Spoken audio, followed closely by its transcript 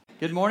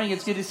Good morning.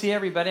 It's good to see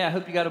everybody. I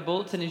hope you got a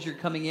bulletin as you're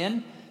coming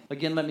in.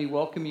 Again, let me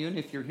welcome you. And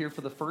if you're here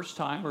for the first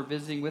time or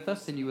visiting with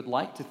us and you would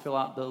like to fill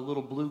out the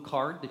little blue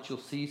card that you'll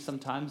see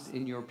sometimes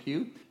in your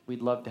pew,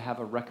 we'd love to have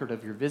a record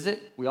of your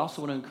visit. We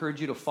also want to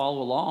encourage you to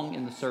follow along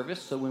in the service.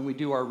 So when we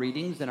do our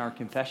readings and our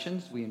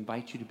confessions, we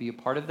invite you to be a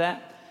part of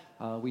that.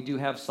 We do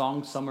have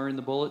songs. Some are in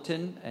the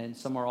bulletin and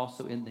some are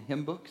also in the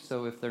hymn book.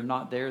 So if they're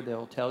not there,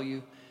 they'll tell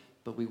you.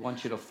 But we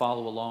want you to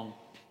follow along.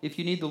 If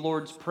you need the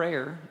Lord's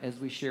Prayer, as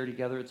we share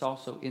together, it's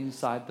also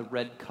inside the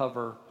red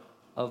cover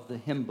of the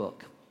hymn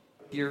book.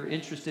 If you're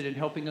interested in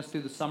helping us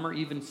through the summer,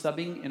 even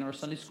subbing in our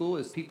Sunday school,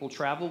 as people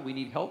travel, we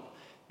need help.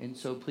 And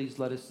so please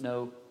let us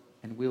know,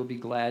 and we'll be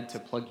glad to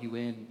plug you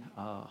in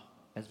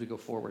as we go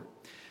forward.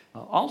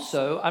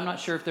 Also, I'm not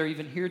sure if they're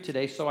even here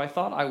today, so I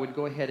thought I would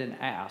go ahead and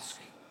ask,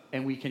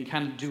 and we can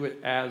kind of do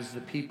it as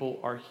the people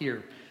are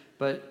here.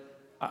 But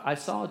I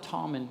saw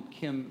Tom and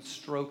Kim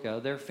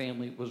Stroka. Their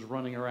family was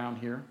running around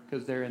here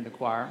because they're in the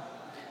choir.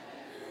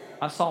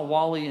 I saw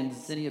Wally and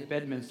Zinnia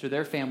Bedminster.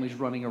 Their family's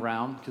running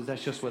around because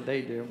that's just what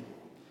they do.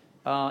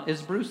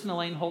 Is Bruce and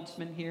Elaine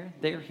Holtzman here?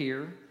 They're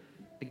here.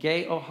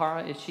 Gay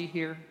O'Hara, is she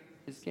here?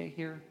 Is Gay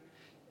here?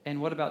 And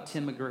what about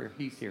Tim McGreer?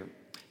 He's here.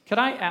 Could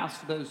I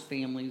ask those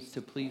families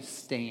to please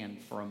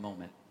stand for a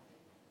moment?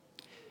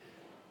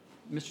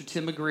 Mr.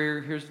 Tim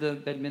McGreer, here's the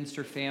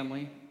Bedminster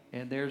family,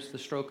 and there's the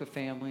Stroka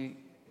family.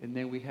 And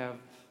then we have,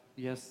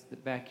 yes, the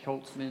back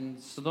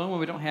Holtzman. So the only one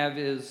we don't have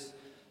is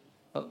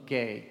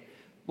Gay.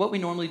 What we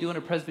normally do in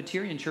a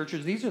Presbyterian church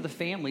is these are the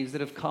families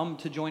that have come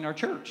to join our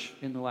church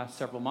in the last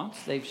several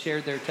months. They've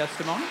shared their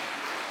testimony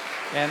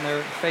and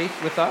their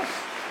faith with us.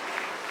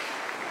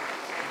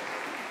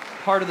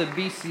 Part of the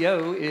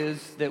BCO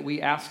is that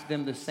we ask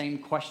them the same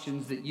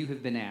questions that you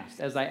have been asked.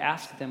 As I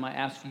ask them, I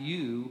ask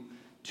you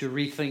to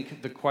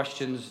rethink the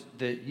questions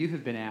that you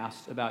have been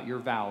asked about your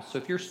vows. So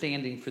if you're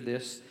standing for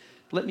this,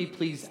 let me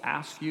please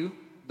ask you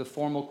the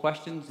formal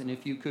questions, and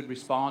if you could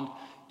respond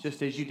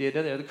just as you did.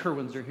 The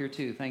Kerwins are here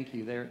too. Thank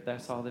you. I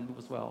saw them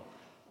as well.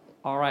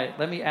 All right,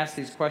 let me ask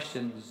these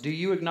questions. Do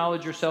you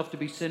acknowledge yourself to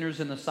be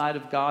sinners in the sight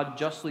of God,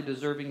 justly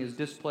deserving his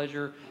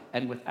displeasure,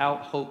 and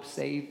without hope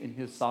save in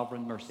his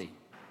sovereign mercy?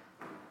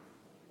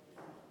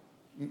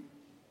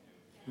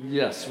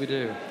 Yes, we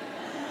do.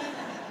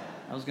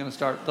 I was going to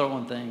start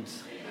throwing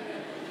things.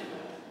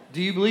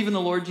 Do you believe in the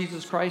Lord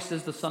Jesus Christ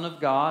as the Son of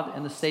God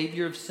and the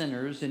Savior of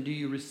sinners, and do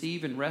you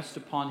receive and rest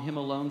upon him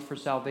alone for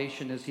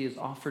salvation as he is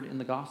offered in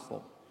the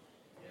gospel?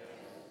 Yes.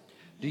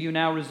 Do you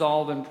now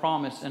resolve and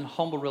promise in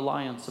humble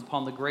reliance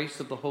upon the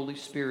grace of the Holy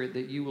Spirit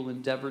that you will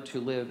endeavor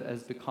to live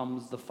as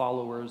becomes the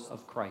followers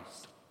of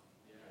Christ?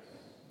 Yes.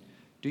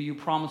 Do you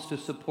promise to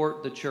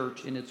support the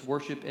church in its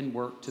worship and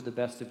work to the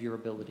best of your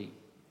ability?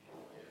 Yes.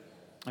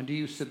 And do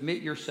you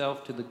submit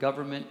yourself to the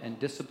government and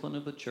discipline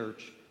of the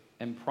church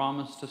and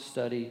promise to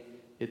study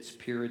its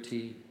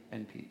purity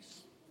and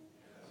peace?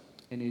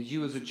 And as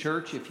you as a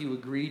church, if you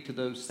agree to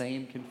those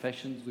same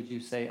confessions, would you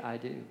say, I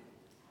do?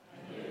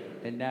 I do.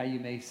 And now you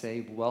may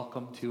say,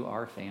 welcome to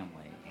our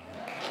family.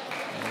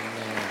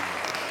 Amen.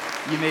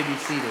 You may be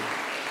seated.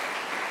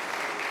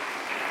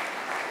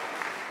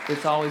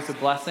 It's always a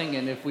blessing,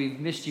 and if we've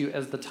missed you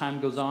as the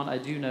time goes on, I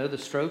do know the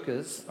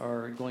Strokas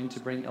are going to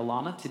bring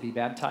Ilana to be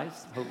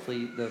baptized,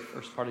 hopefully the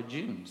first part of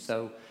June.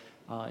 So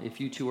if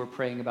you two are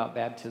praying about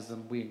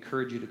baptism, we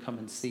encourage you to come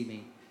and see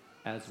me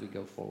as we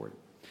go forward.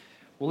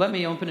 Well, let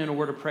me open in a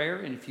word of prayer,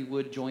 and if you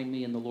would join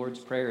me in the Lord's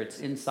Prayer. It's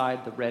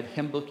inside the red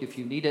hymn book if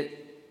you need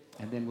it,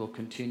 and then we'll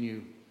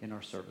continue in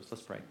our service.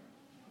 Let's pray.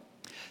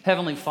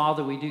 Heavenly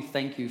Father, we do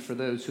thank you for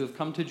those who have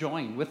come to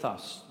join with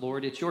us.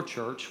 Lord, it's your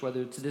church,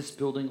 whether it's this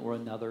building or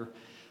another.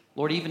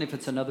 Lord, even if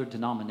it's another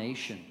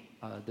denomination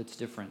that's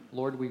different.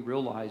 Lord, we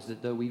realize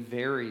that though we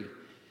vary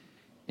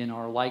in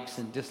our likes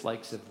and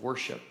dislikes of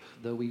worship,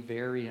 though we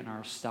vary in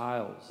our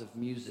styles of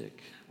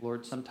music,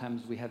 Lord,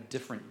 sometimes we have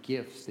different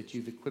gifts that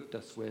you've equipped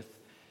us with.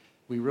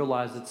 We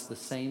realize it's the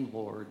same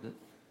Lord,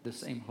 the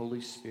same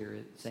Holy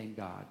Spirit, same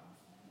God.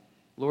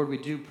 Lord, we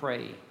do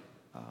pray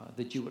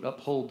that you would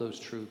uphold those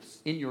truths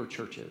in your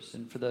churches,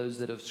 and for those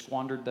that have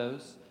squandered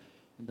those,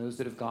 and those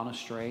that have gone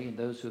astray, and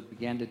those who have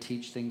began to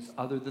teach things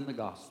other than the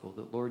gospel,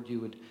 that, Lord, you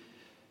would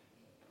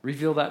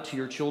reveal that to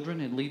your children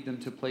and lead them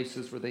to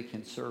places where they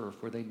can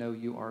serve, where they know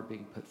you are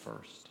being put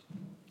first.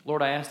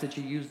 Lord, I ask that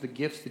you use the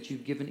gifts that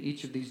you've given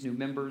each of these new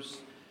members.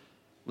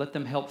 Let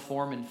them help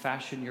form and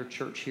fashion your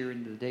church here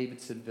in the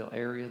Davidsonville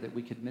area, that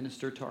we could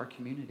minister to our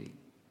community.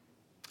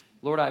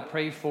 Lord, I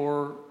pray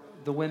for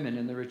the women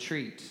in the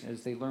retreat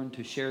as they learn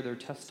to share their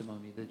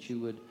testimony, that you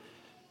would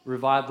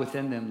revive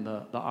within them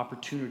the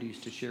opportunities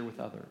to share with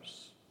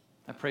others.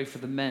 I pray for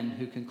the men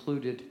who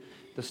concluded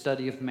the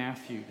study of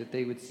Matthew, that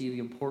they would see the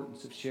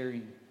importance of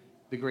sharing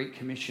the Great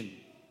Commission.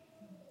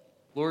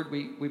 Lord,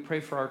 we pray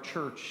for our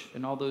church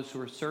and all those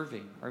who are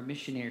serving, our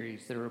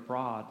missionaries that are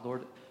abroad.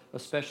 Lord,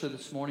 especially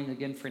this morning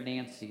again for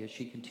Nancy as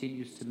she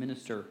continues to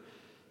minister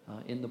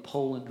in the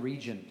Poland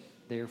region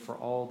there for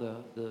all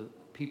the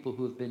people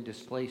who have been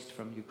displaced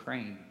from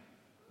Ukraine.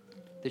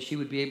 That she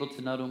would be able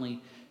to not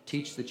only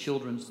teach the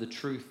children the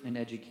truth in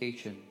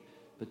education,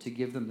 but to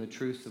give them the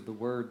truth of the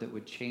word that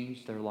would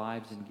change their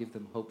lives and give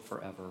them hope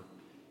forever.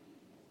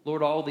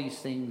 Lord, all these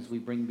things we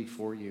bring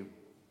before you,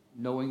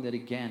 knowing that,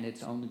 again,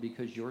 it's only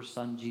because your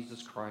Son,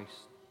 Jesus Christ,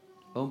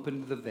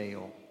 opened the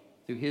veil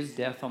through his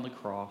death on the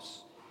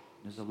cross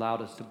and has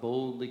allowed us to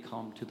boldly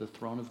come to the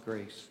throne of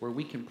grace where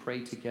we can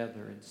pray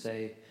together and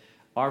say,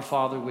 Our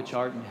Father which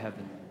art in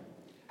heaven,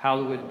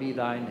 hallowed be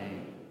thy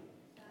name.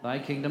 Thy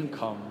kingdom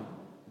come,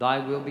 thy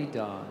will be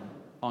done,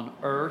 on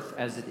earth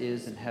as it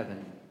is in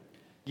heaven.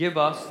 Give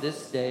us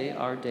this day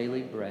our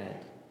daily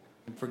bread,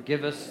 and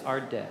forgive us our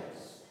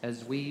debts,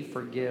 as we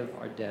forgive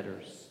our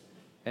debtors.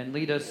 And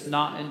lead us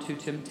not into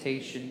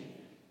temptation,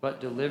 but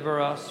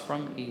deliver us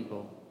from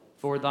evil.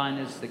 For thine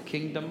is the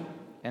kingdom,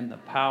 and the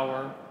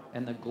power,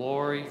 and the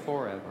glory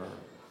forever.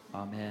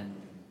 Amen.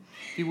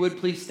 If you would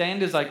please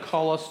stand as I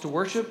call us to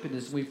worship, and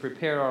as we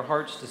prepare our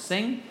hearts to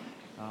sing.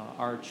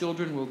 Our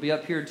children will be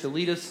up here to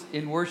lead us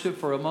in worship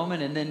for a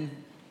moment, and then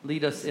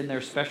lead us in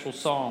their special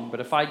song. But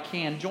if I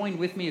can, join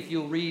with me if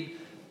you'll read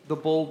the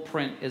bold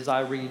print as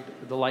I read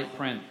the light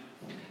print.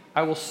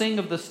 I will sing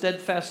of the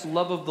steadfast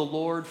love of the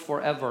Lord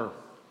forever.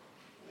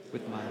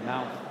 With my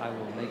mouth I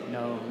will make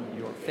known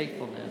your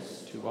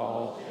faithfulness to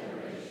all.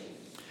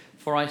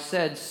 For I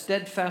said,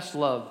 steadfast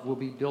love will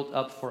be built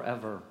up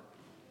forever.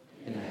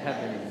 In the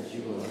heavens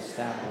you will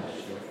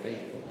establish your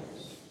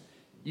faithfulness.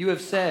 You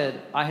have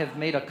said, I have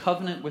made a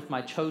covenant with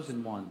my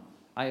chosen one.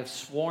 I have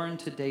sworn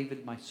to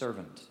David my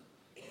servant.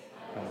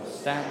 I will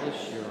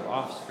establish your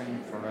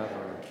offspring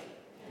forever.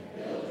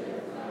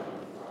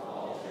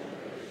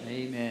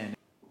 Amen.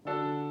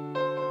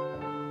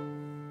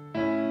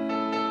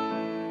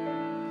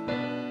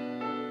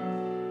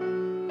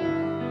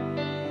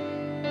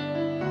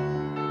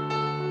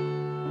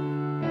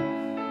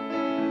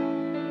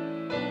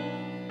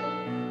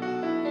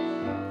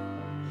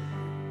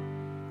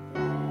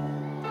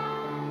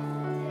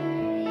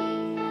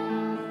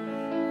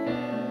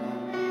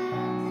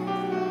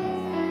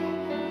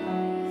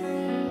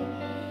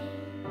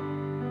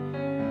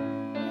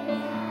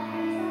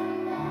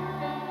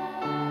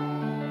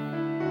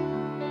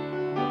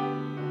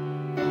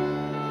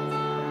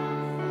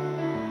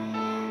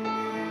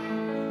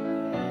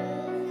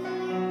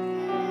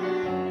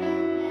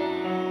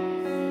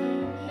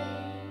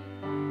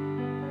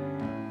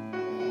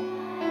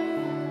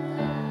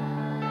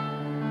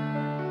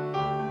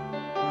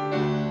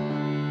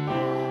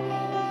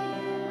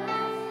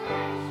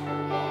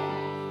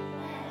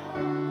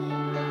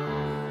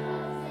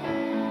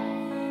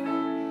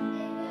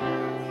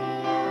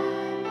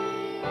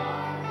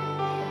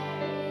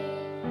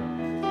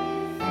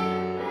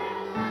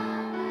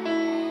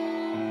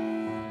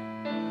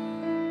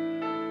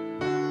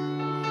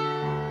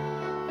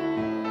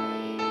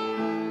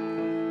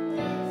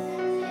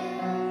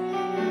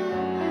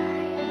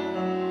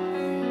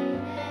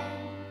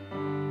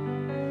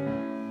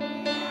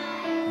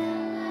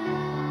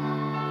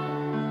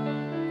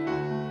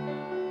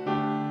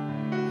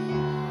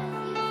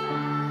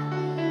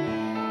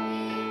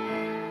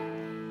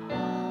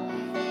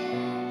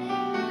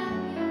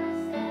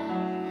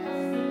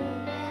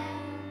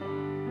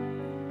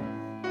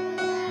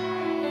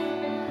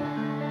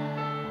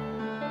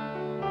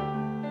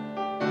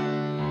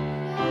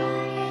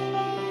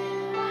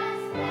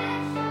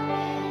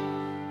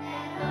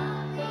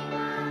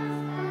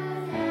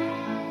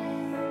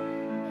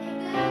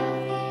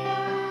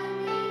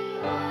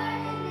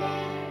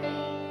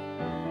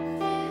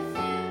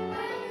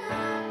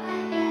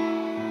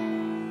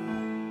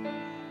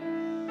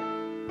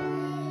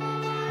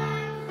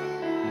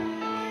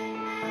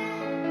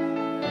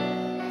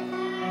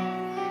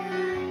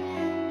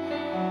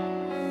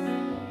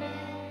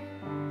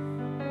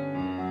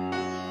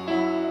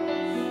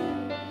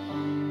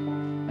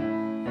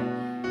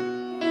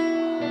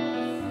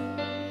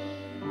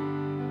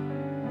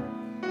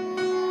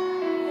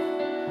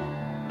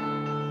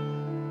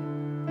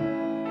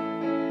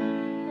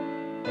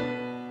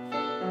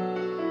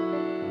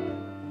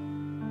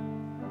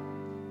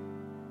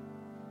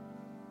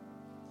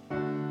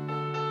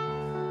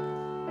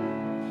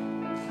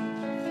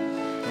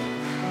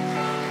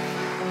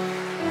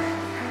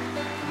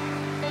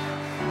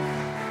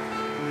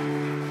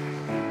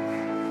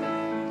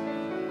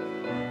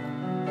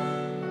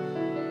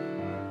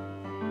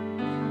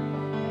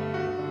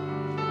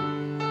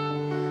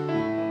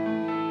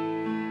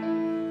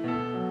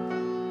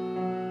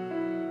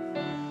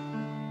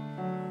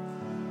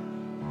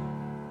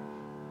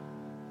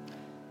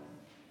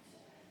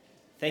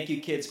 Thank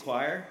you, Kids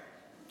Choir.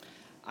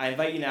 I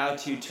invite you now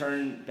to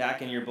turn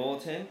back in your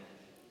bulletin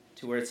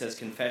to where it says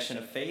Confession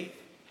of Faith.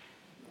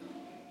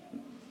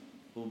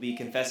 We'll be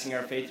confessing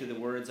our faith through the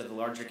words of the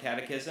larger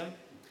catechism.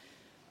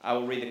 I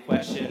will read the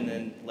question and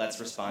then let's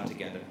respond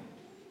together.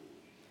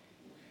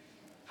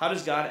 How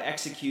does God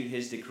execute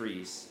his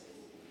decrees?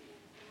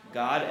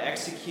 God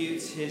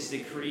executes his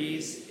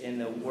decrees in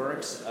the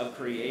works of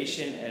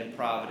creation and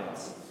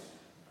providence,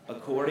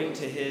 according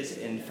to his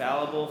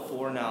infallible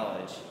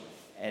foreknowledge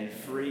and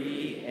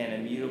free and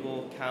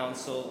immutable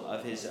counsel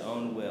of his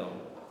own will.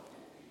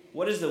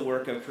 What is the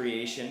work of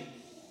creation?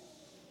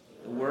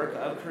 The work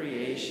of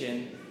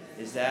creation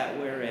is that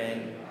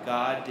wherein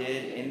God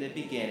did in the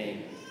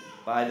beginning,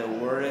 by the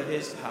word of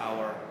his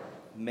power,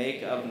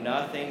 make of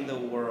nothing the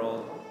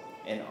world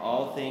and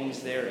all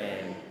things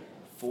therein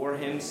for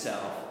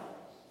himself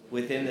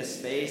within the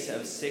space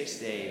of 6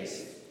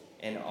 days,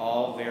 and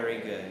all very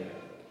good.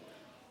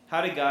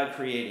 How did God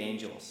create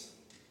angels?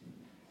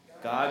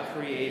 God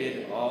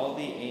created all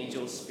the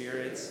angel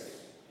spirits,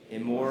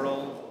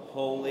 immortal,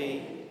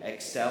 holy,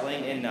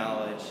 excelling in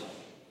knowledge,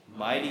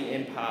 mighty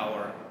in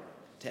power,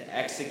 to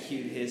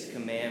execute his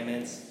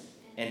commandments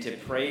and to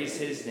praise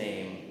his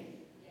name,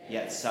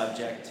 yet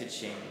subject to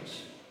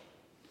change.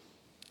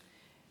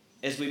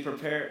 As we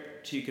prepare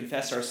to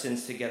confess our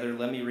sins together,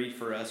 let me read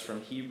for us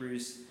from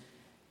Hebrews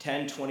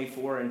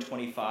 10:24 and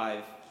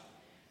 25,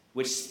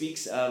 which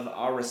speaks of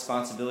our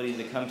responsibility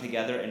to come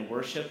together and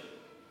worship,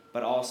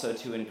 but also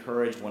to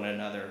encourage one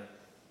another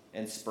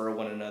and spur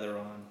one another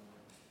on.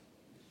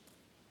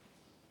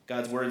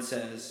 God's word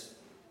says,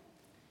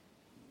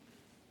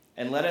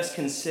 "And let us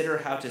consider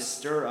how to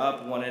stir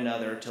up one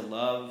another to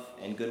love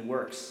and good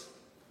works,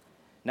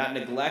 not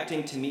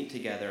neglecting to meet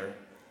together,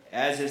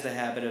 as is the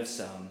habit of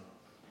some,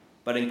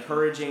 but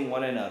encouraging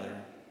one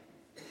another,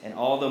 and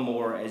all the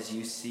more as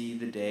you see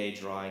the day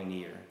drawing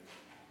near."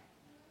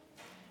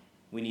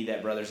 We need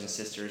that, brothers and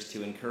sisters,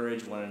 to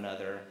encourage one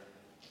another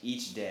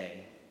each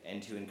day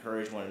and to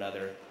encourage one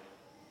another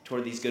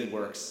toward these good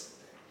works.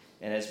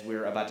 And as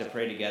we're about to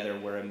pray together,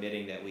 we're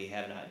admitting that we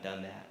have not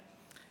done that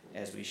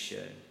as we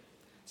should.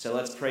 So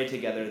let's pray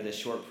together this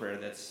short prayer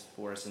that's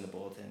for us in the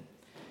bulletin.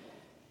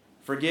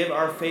 Forgive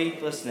our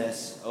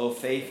faithlessness, O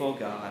faithful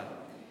God,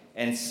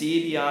 and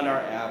see beyond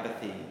our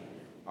apathy,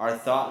 our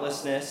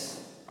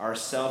thoughtlessness, our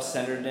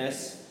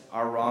self-centeredness,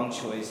 our wrong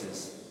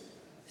choices.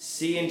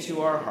 See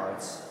into our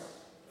hearts,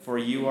 for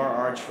you are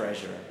our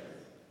treasure.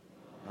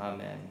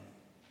 Amen.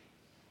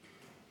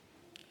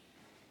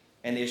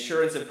 And the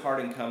assurance of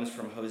pardon comes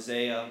from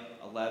Hosea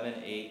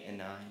 11:8 and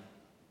 9.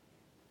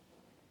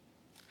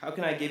 How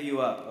can I give you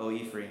up, O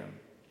Ephraim?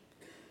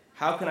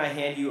 How can I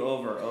hand you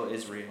over, O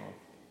Israel?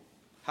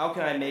 How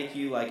can I make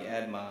you like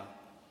Admah?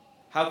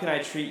 How can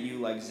I treat you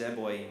like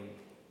Zeboim?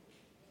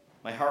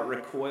 My heart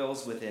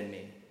recoils within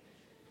me.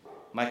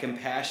 My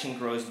compassion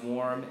grows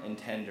warm and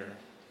tender.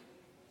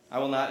 I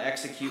will not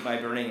execute my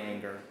burning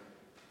anger.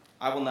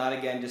 I will not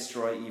again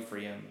destroy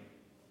Ephraim.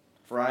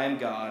 For I am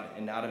God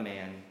and not a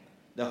man,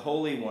 the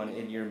Holy One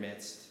in your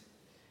midst,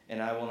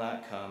 and I will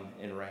not come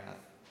in wrath.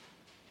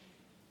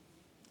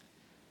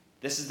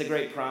 This is the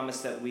great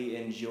promise that we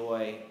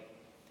enjoy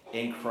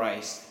in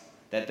Christ,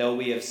 that though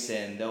we have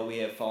sinned, though we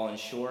have fallen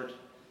short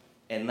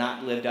and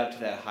not lived up to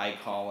that high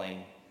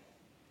calling,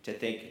 to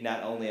think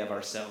not only of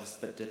ourselves,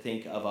 but to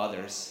think of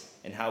others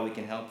and how we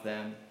can help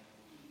them,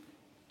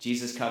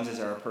 Jesus comes as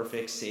our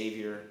perfect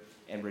Savior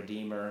and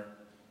Redeemer,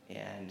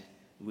 and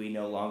we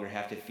no longer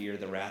have to fear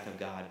the wrath of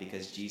God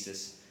because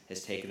Jesus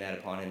has taken that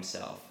upon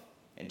himself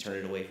and turned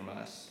it away from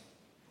us.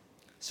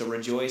 So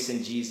rejoice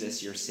in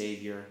Jesus, your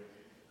Savior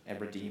and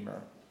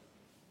Redeemer.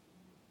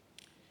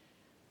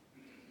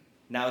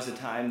 Now is the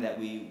time that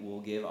we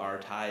will give our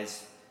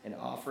tithes and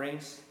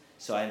offerings.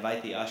 So I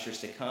invite the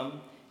ushers to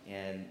come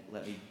and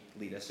let me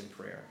lead us in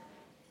prayer.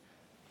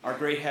 Our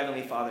great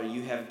Heavenly Father,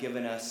 you have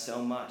given us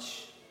so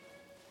much.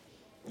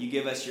 You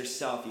give us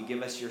yourself. You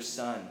give us your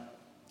Son.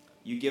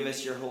 You give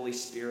us your Holy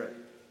Spirit.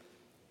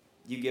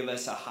 You give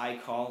us a high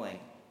calling.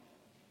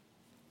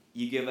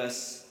 You give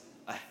us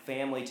a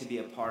family to be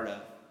a part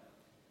of.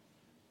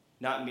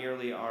 Not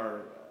merely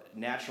our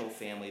natural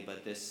family,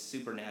 but this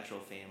supernatural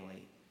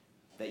family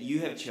that you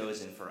have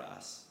chosen for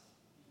us.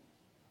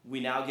 We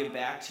now give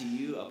back to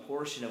you a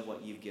portion of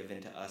what you've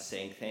given to us,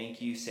 saying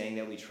thank you, saying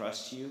that we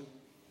trust you,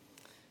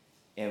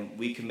 and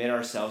we commit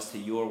ourselves to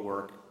your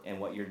work and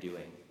what you're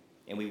doing,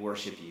 and we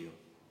worship you.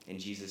 In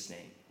Jesus'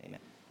 name, amen.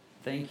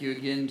 Thank you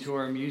again to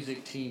our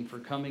music team for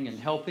coming and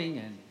helping,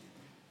 and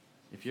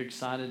if you're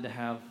excited to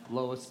have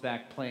Lois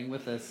back playing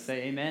with us,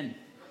 say amen.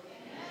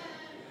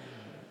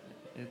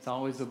 It's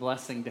always a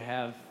blessing to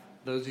have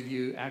those of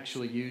you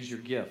actually use your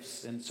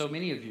gifts. And so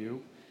many of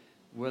you,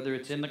 whether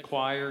it's in the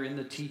choir, in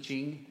the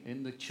teaching,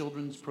 in the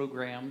children's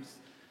programs,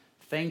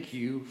 thank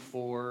you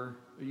for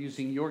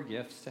using your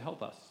gifts to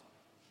help us.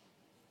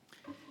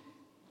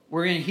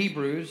 We're in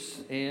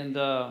Hebrews, and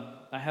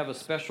I have a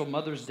special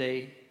Mother's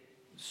Day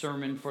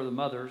sermon for the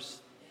mothers.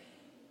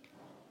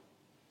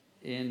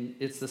 And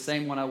it's the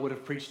same one I would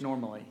have preached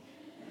normally.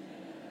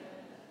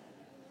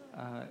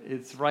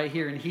 It's right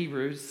here in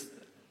Hebrews,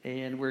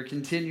 and we're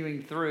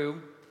continuing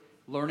through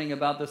learning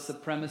about the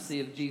supremacy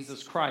of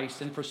Jesus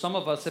Christ. And for some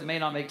of us, it may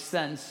not make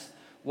sense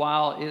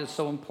while it is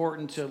so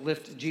important to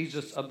lift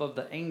Jesus above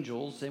the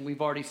angels. And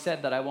we've already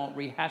said that, I won't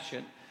rehash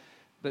it.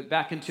 But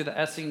back into the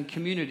Essene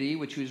community,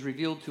 which was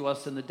revealed to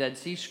us in the Dead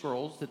Sea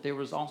Scrolls, that there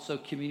was also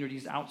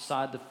communities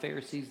outside the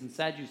Pharisees and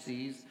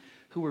Sadducees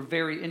who were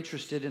very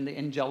interested in the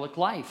angelic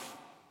life.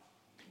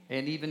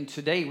 And even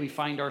today, we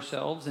find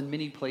ourselves in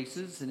many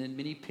places and in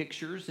many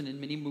pictures and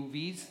in many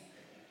movies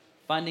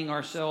finding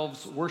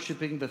ourselves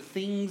worshiping the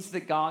things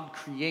that God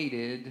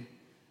created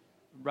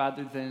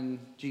rather than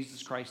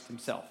Jesus Christ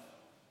himself.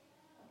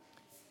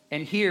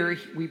 And here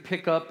we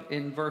pick up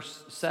in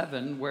verse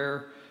 7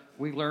 where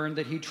we learn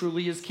that he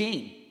truly is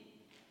king.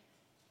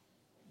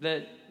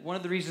 That one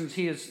of the reasons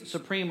he is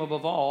supreme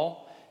above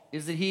all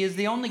is that he is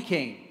the only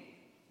king.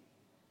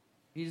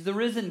 He's the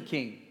risen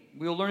king.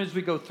 We'll learn as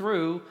we go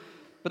through,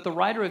 but the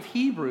writer of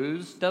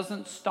Hebrews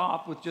doesn't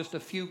stop with just a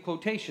few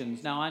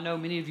quotations. Now, I know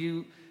many of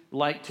you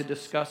like to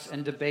discuss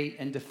and debate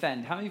and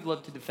defend. How many of you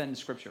love to defend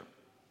Scripture?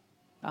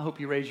 I hope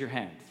you raise your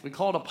hand. We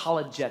call it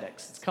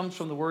apologetics. It comes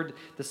from the word,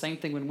 the same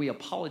thing when we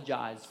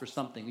apologize for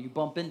something. When you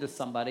bump into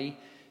somebody,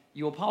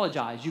 you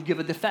apologize. You give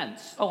a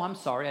defense. Oh, I'm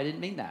sorry, I didn't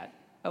mean that.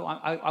 Oh,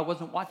 I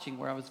wasn't watching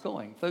where I was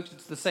going. Folks,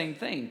 it's the same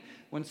thing.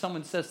 When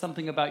someone says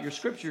something about your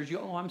scriptures, you,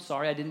 oh, I'm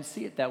sorry, I didn't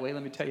see it that way.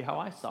 Let me tell you how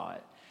I saw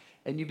it.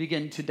 And you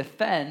begin to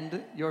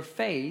defend your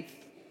faith.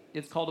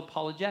 It's called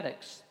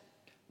apologetics.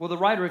 Well, the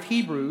writer of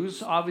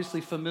Hebrews, obviously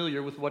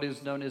familiar with what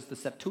is known as the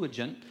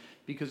Septuagint,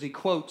 because he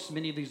quotes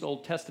many of these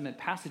Old Testament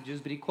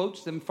passages, but he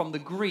quotes them from the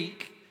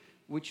Greek,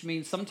 which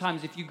means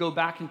sometimes if you go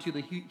back into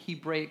the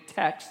Hebraic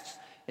texts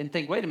and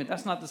think, wait a minute,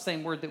 that's not the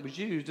same word that was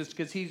used, it's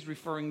because he's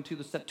referring to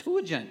the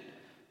Septuagint,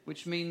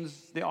 which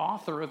means the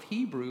author of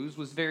Hebrews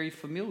was very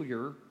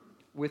familiar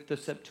with the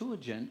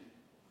Septuagint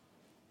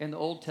in the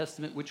Old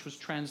Testament, which was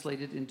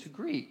translated into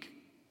Greek.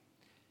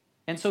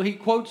 And so he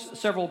quotes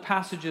several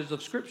passages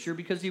of Scripture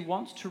because he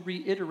wants to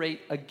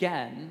reiterate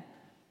again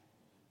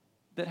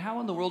that how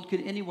in the world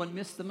could anyone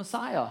miss the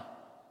Messiah?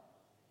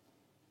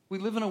 We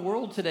live in a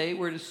world today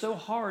where it is so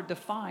hard to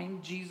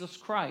find Jesus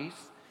Christ.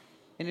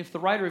 And if the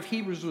writer of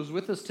Hebrews was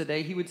with us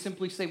today, he would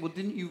simply say, well,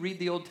 didn't you read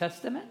the Old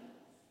Testament?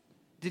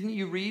 Didn't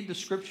you read the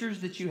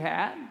scriptures that you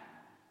had?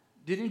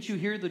 Didn't you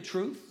hear the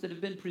truth that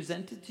have been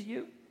presented to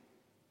you?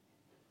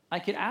 I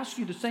could ask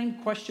you the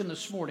same question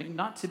this morning,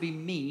 not to be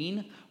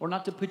mean or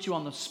not to put you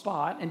on the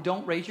spot, and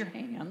don't raise your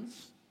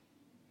hands.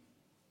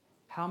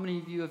 How many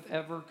of you have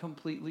ever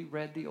completely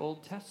read the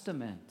Old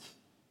Testament?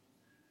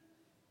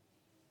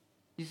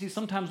 You see,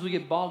 sometimes we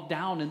get bogged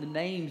down in the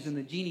names and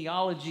the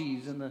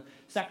genealogies and the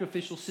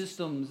sacrificial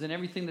systems and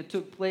everything that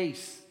took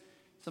place.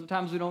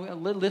 Sometimes we don't have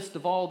a list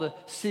of all the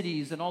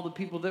cities and all the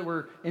people that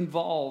were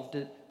involved.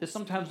 That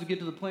sometimes we get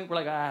to the point where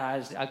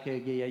okay,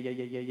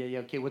 yeah,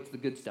 okay, what's the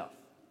good stuff?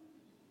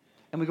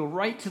 And we go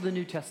right to the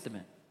New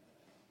Testament.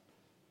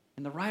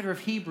 And the writer of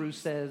Hebrews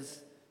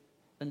says,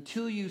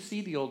 until you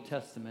see the Old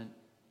Testament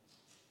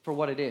for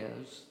what it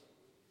is,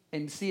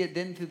 and see it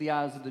then through the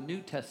eyes of the New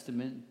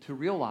Testament to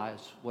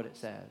realize what it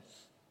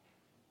says,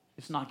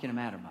 it's not going to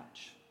matter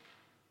much.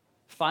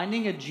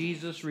 Finding a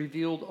Jesus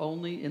revealed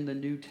only in the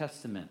New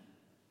Testament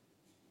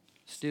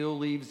still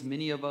leaves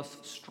many of us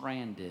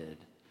stranded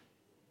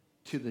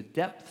to the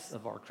depths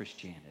of our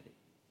Christianity.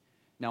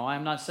 Now,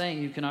 I'm not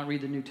saying you cannot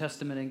read the New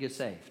Testament and get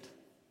saved.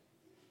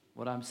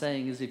 What I'm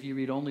saying is if you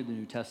read only the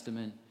New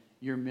Testament,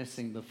 you're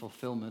missing the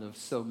fulfillment of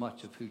so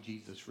much of who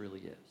Jesus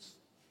really is.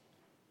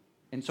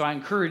 And so I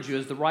encourage you,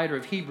 as the writer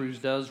of Hebrews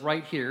does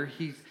right here,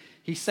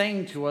 he's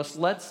saying to us,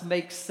 let's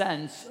make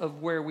sense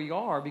of where we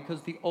are,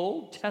 because the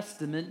Old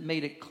Testament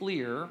made it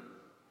clear,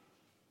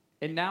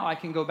 and now I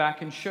can go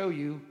back and show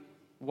you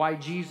why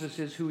Jesus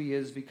is who he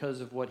is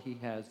because of what he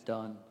has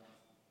done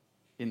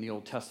in the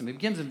Old Testament. It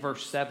begins in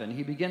verse 7.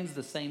 He begins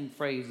the same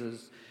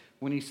phrases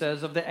when he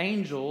says, of the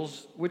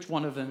angels, which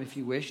one of them, if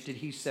you wish, did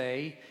he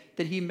say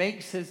that he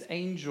makes his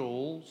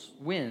angels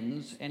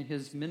winds and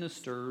his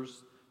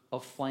ministers a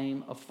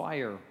flame of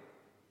fire?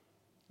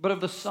 But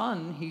of the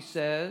Son, he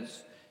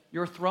says,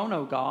 your throne,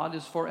 O God,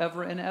 is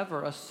forever and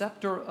ever. A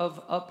scepter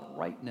of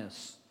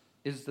uprightness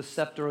is the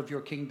scepter of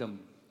your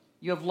kingdom.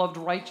 You have loved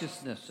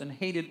righteousness and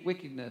hated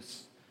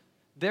wickedness.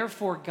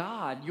 Therefore,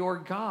 God, your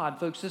God,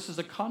 folks, this is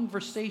a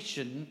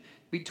conversation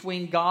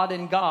between God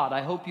and God.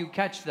 I hope you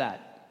catch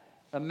that.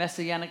 A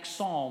messianic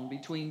psalm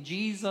between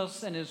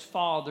Jesus and his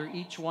Father,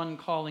 each one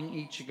calling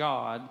each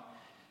God.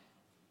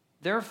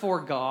 Therefore,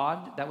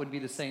 God, that would be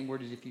the same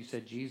word as if you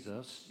said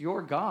Jesus,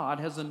 your God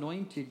has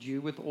anointed you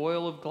with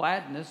oil of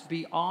gladness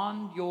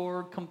beyond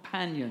your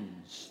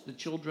companions, the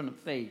children of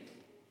faith.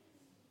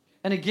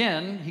 And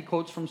again, he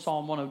quotes from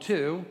Psalm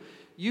 102,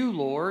 you,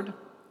 Lord,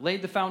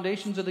 laid the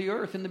foundations of the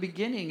earth in the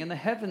beginning, and the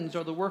heavens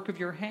are the work of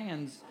your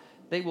hands.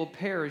 They will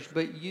perish,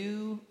 but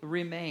you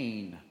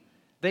remain.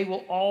 They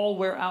will all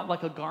wear out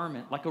like a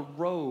garment, like a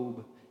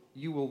robe.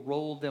 You will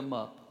roll them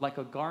up. Like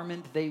a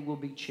garment, they will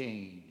be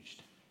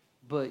changed.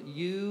 But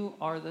you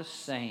are the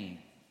same,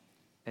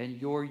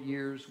 and your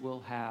years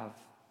will have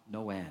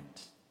no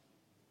end.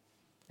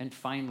 And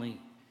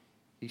finally,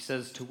 he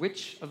says, to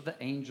which of the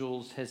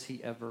angels has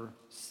he ever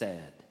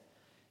said?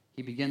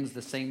 He begins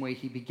the same way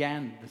he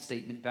began the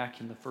statement back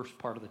in the first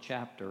part of the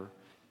chapter.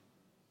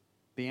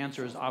 The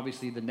answer is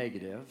obviously the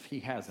negative. He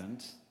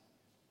hasn't.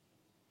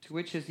 To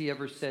which has he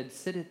ever said,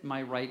 sit at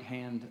my right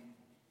hand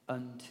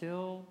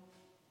until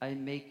I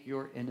make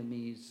your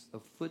enemies a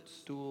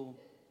footstool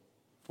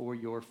for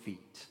your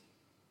feet?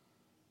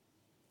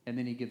 And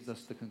then he gives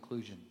us the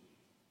conclusion.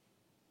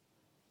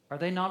 Are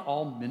they not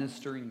all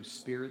ministering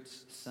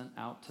spirits sent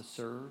out to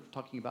serve?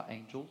 Talking about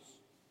angels.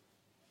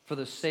 for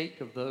the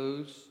sake of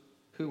those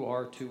who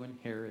are to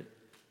inherit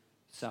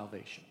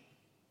salvation.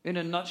 In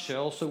a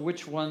nutshell, so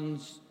which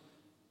ones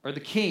are the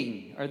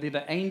king? Are they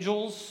the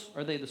angels?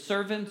 Are they the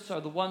servants? Are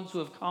the ones who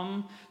have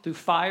come through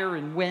fire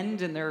and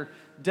wind in their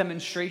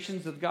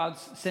demonstrations of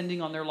God's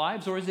sending on their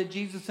lives? Or is it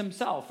Jesus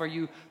himself? Are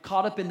you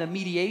caught up in the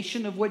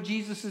mediation of what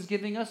Jesus is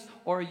giving us?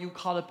 Or are you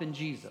caught up in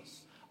Jesus?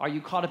 Are you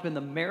caught up in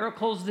the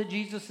miracles that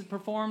Jesus had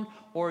performed?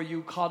 Or are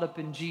you caught up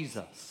in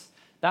Jesus?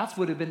 That's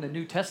would have been the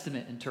New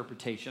Testament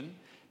interpretation,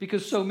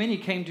 because so many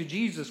came to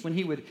Jesus when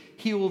he would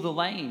heal the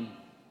lame,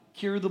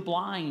 cure the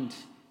blind,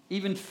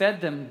 even fed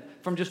them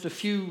from just a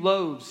few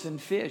loaves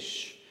and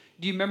fish.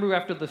 Do you remember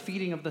after the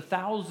feeding of the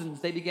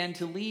thousands, they began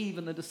to leave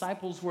and the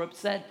disciples were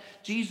upset?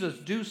 Jesus,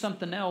 do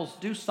something else.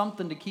 Do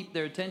something to keep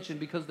their attention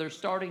because they're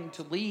starting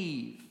to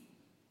leave.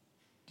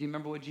 Do you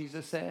remember what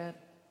Jesus said?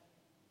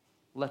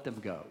 Let them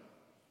go,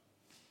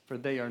 for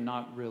they are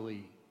not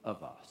really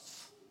of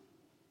us.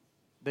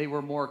 They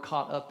were more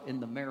caught up in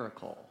the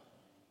miracle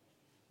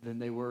than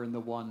they were in the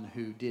one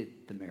who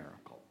did the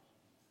miracle.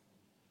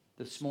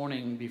 This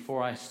morning,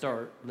 before I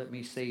start, let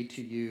me say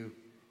to you,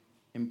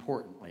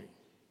 importantly,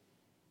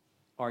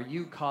 are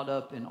you caught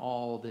up in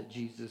all that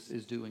Jesus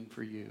is doing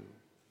for you?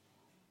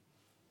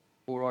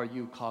 Or are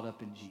you caught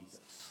up in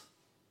Jesus?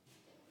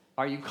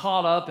 Are you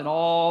caught up in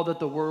all that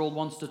the world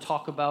wants to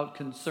talk about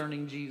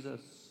concerning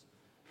Jesus?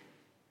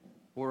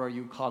 Or are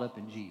you caught up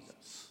in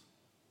Jesus?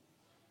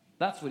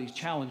 That's what he's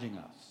challenging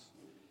us.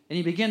 And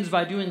he begins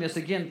by doing this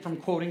again from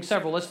quoting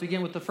several. Let's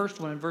begin with the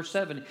first one in verse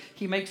 7.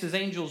 He makes his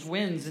angels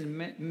winds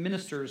and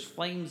ministers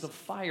flames of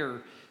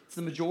fire. It's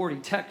the majority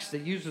text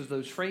that uses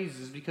those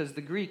phrases because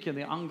the Greek in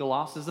the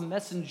angelos is a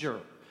messenger.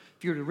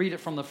 If you were to read it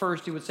from the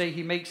first, he would say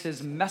he makes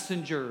his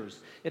messengers.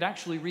 It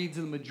actually reads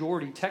in the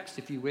majority text,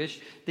 if you wish,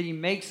 that he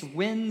makes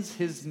winds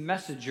his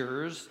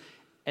messengers.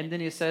 And then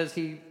he says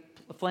he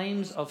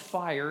flames of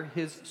fire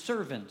his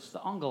servants,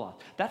 the angelos.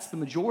 That's the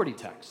majority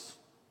text.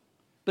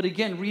 But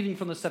again, reading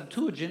from the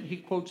Septuagint, he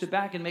quotes it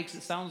back and makes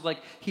it sound like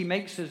he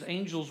makes his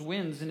angels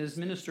winds and his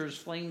ministers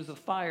flames of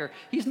fire.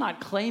 He's not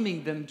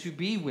claiming them to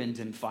be wind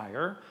and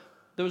fire.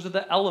 Those are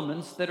the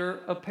elements that are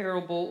a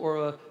parable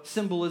or a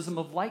symbolism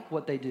of like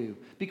what they do.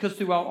 Because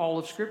throughout all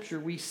of Scripture,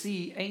 we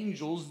see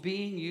angels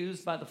being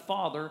used by the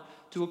Father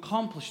to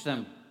accomplish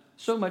them.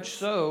 So much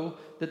so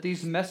that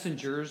these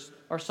messengers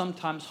are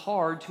sometimes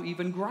hard to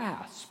even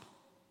grasp.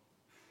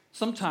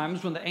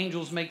 Sometimes when the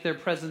angels make their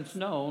presence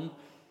known,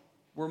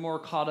 we're more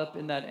caught up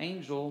in that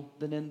angel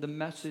than in the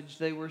message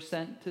they were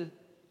sent to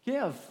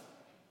give.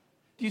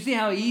 Do you see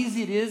how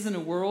easy it is in a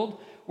world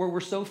where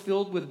we're so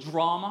filled with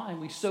drama and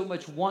we so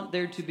much want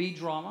there to be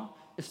drama,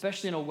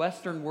 especially in a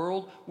Western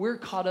world? We're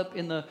caught up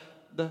in the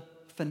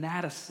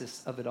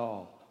fanaticism of it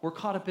all. We're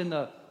caught up in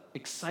the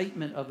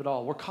excitement of it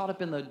all. We're caught up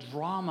in the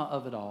drama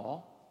of it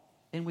all,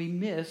 and we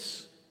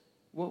miss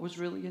what was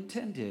really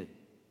intended.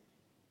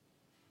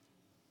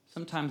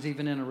 Sometimes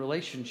even in a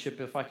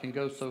relationship, if I can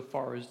go so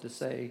far as to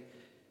say,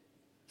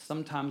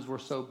 sometimes we're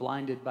so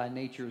blinded by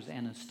nature's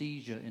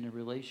anesthesia in a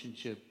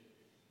relationship,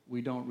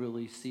 we don't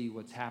really see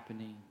what's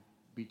happening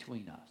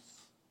between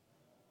us.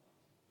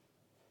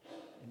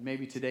 And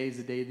maybe today's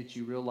the day that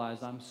you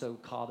realize I'm so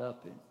caught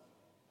up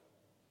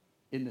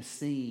in the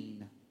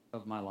scene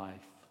of my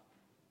life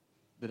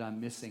that I'm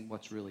missing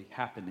what's really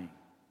happening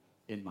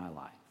in my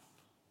life.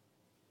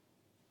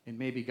 And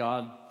maybe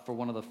God, for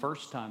one of the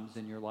first times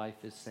in your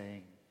life, is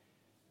saying,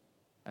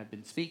 I've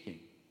been speaking,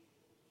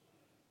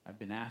 I've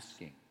been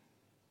asking,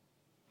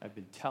 I've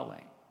been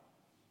telling,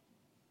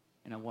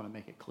 and I want to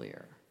make it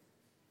clear.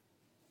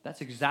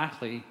 That's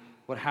exactly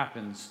what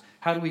happens.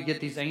 How do we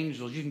get these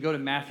angels? You can go to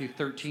Matthew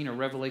 13 or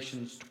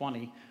Revelation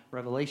 20,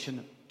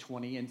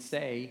 and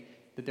say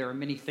that there are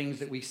many things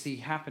that we see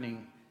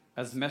happening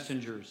as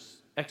messengers,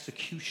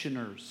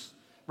 executioners.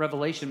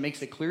 Revelation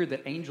makes it clear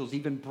that angels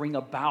even bring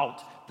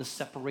about the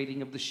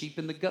separating of the sheep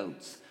and the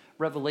goats.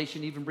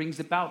 Revelation even brings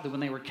about that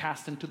when they were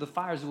cast into the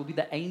fires, it will be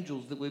the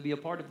angels that will be a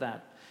part of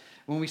that.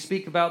 When we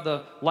speak about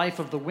the life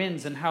of the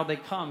winds and how they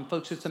come,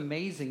 folks, it's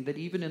amazing that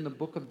even in the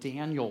book of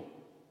Daniel,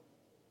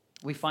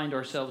 we find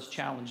ourselves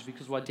challenged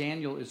because while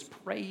Daniel is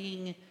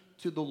praying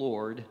to the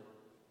Lord,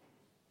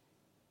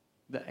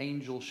 the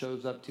angel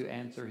shows up to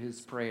answer his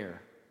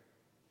prayer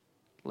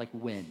like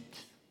wind,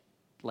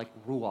 like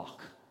ruach.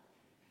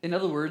 In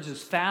other words,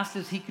 as fast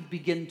as he could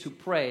begin to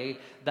pray,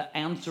 the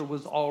answer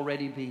was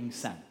already being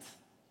sent.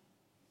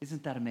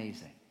 Isn't that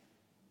amazing?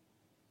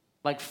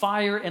 Like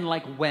fire and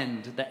like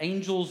wind, the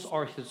angels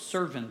are his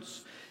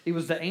servants. It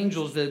was the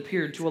angels that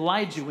appeared to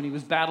Elijah when he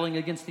was battling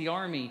against the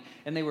army,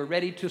 and they were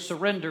ready to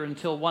surrender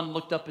until one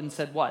looked up and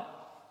said, what?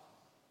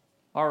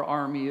 Our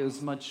army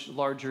is much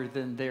larger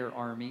than their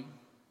army.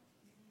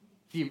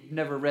 If you've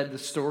never read the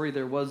story,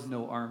 there was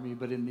no army,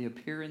 but in the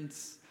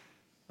appearance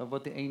of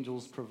what the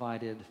angels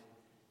provided,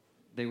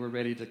 they were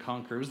ready to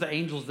conquer. It was the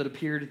angels that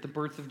appeared at the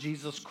birth of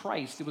Jesus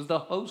Christ. It was the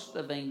host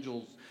of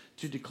angels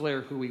to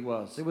declare who he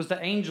was. It was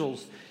the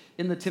angels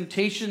in the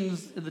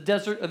temptations in the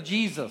desert of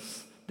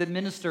Jesus that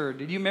ministered.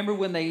 Do you remember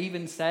when they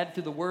even said,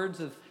 through the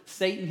words of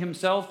Satan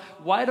himself,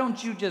 why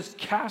don't you just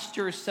cast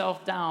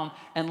yourself down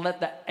and let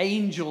the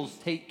angels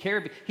take care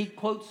of you? He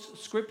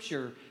quotes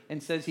scripture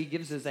and says he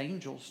gives his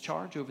angels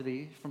charge over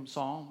thee from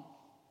Psalm.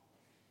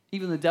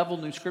 Even the devil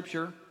knew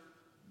scripture.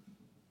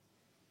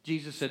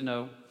 Jesus said,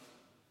 no,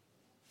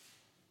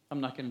 I'm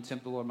not going to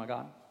tempt the Lord my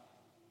God.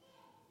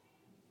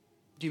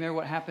 Do you remember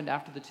what happened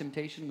after the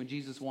temptation when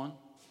Jesus won?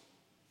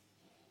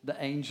 The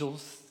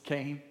angels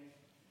came.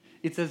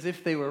 It's as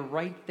if they were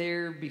right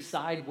there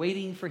beside,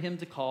 waiting for him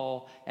to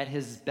call, at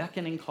his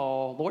beckoning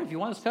call. Lord, if you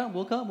want us to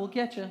come, we'll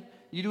get you.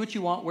 You do what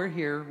you want, we're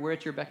here, we're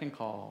at your beck and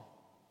call.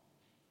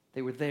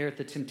 They were there at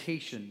the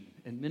temptation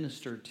and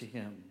ministered to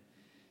him.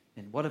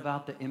 And what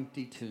about the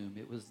empty tomb?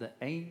 It was the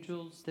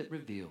angels that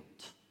revealed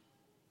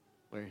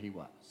where he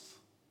was.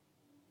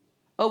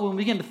 Oh, when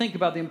we begin to think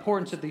about the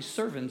importance of these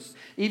servants,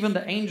 even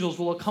the angels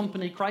will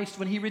accompany Christ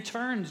when he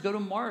returns. Go to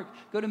Mark,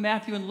 go to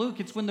Matthew and Luke.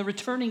 It's when the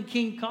returning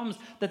king comes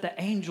that the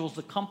angels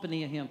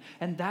accompany him.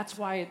 And that's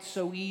why it's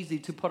so easy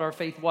to put our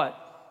faith what?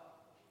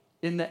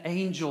 In the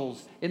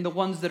angels, in the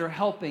ones that are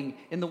helping,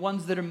 in the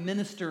ones that are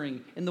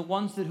ministering, in the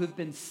ones that have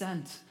been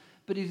sent.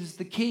 But it is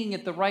the king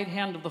at the right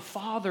hand of the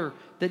Father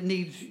that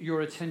needs your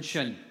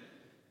attention.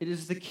 It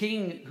is the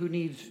king who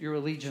needs your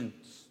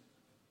allegiance.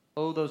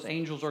 Oh, those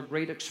angels are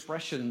great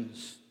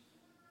expressions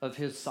of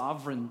his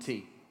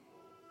sovereignty.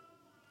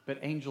 But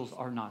angels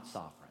are not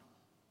sovereign.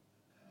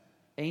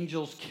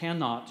 Angels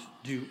cannot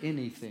do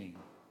anything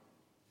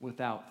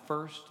without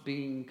first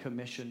being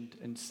commissioned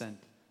and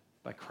sent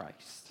by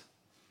Christ.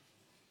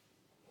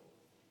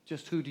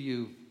 Just who do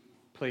you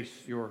place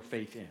your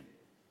faith in?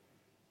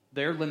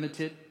 They're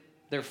limited,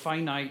 they're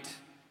finite,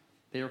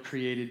 they are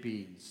created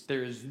beings.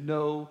 There is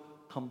no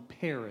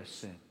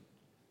comparison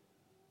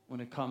when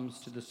it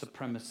comes to the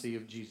supremacy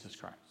of Jesus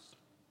Christ.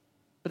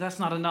 But that's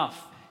not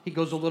enough. He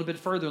goes a little bit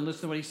further and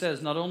listen to what he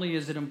says. Not only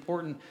is it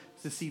important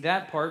to see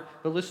that part,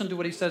 but listen to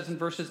what he says in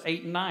verses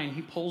 8 and 9.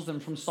 He pulls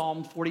them from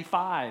Psalm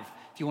 45.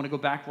 If you want to go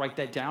back, write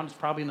that down. It's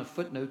probably in the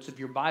footnotes of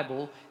your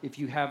Bible. If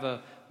you have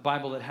a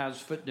Bible that has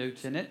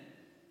footnotes in it,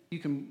 you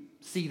can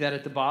see that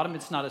at the bottom.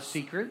 It's not a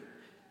secret.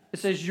 It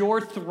says, your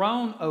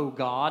throne, O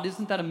God.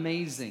 Isn't that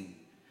amazing?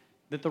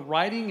 That the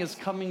writing is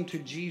coming to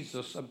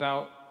Jesus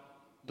about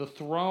the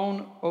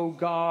throne, O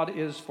God,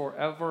 is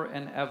forever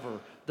and ever.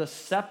 The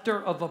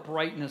scepter of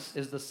uprightness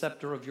is the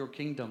scepter of your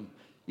kingdom.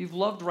 You've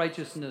loved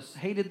righteousness,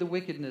 hated the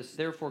wickedness.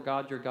 Therefore,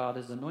 God, your God,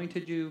 has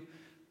anointed you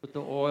with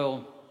the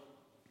oil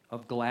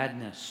of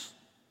gladness.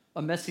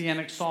 A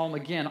messianic psalm,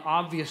 again,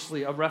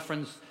 obviously a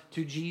reference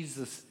to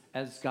Jesus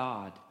as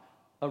God.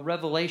 A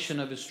revelation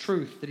of his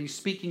truth, that he's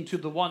speaking to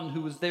the one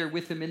who was there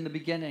with him in the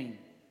beginning.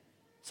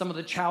 Some of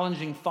the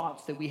challenging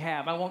thoughts that we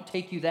have. I won't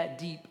take you that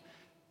deep.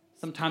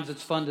 Sometimes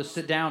it's fun to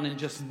sit down and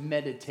just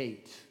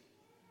meditate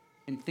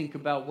and think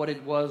about what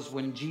it was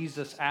when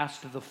Jesus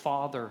asked the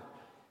Father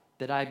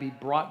that I be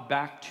brought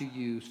back to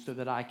you so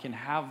that I can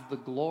have the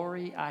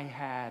glory I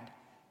had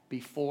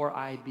before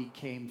I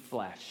became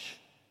flesh.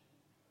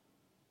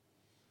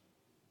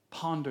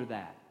 Ponder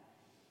that.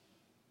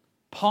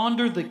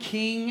 Ponder the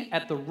King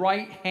at the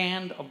right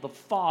hand of the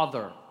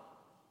Father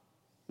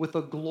with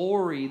a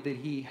glory that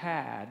he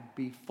had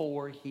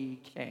before he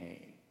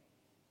came.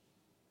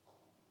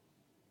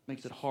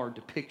 Makes it hard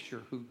to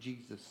picture who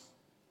Jesus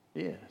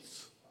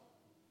is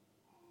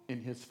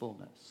in his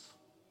fullness.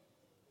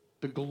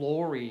 The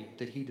glory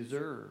that he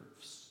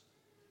deserves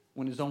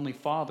when his only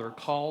Father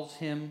calls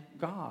him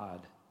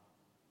God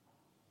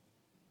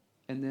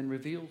and then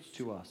reveals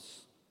to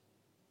us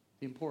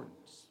the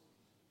importance.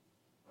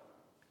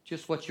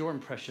 Just what's your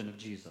impression of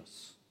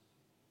Jesus?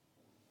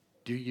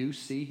 Do you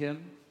see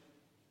him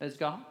as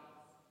God?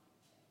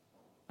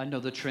 I know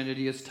the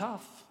Trinity is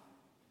tough.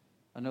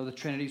 I know the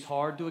Trinity's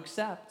hard to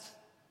accept.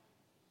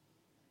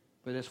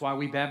 But that's why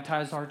we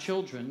baptize our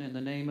children in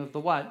the name of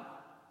the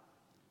what?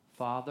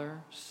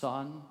 Father,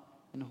 Son,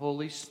 and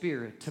Holy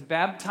Spirit. To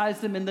baptize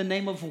them in the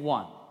name of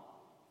one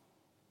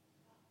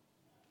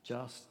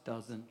just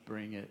doesn't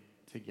bring it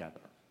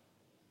together.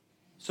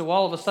 So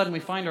all of a sudden we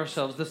find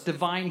ourselves this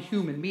divine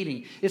human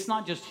meeting. It's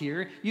not just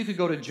here. You could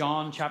go to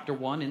John chapter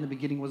 1. In the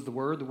beginning was the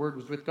Word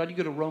was with God. You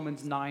go to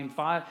Romans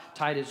 9:5,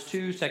 Titus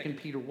 2, 2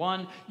 Peter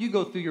 1. You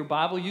go through your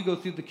Bible. You go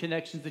through the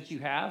connections that you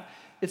have.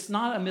 It's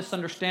not a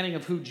misunderstanding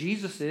of who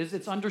Jesus is.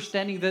 It's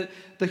understanding that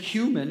the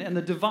human and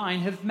the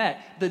divine have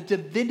met. The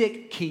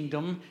Davidic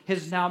kingdom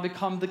has now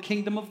become the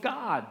kingdom of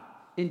God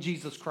in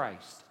Jesus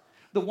Christ.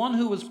 The one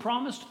who was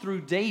promised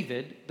through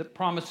David, the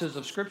promises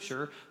of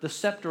Scripture, the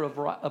scepter of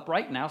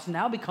uprightness,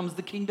 now becomes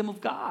the kingdom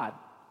of God.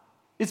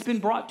 It's been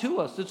brought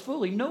to us. It's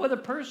fully. No other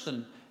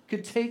person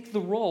could take the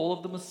role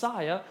of the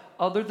Messiah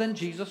other than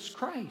Jesus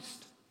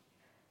Christ.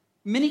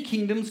 Many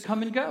kingdoms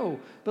come and go.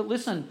 But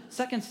listen,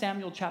 2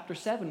 Samuel chapter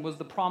 7 was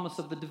the promise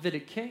of the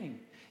Davidic king.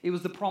 It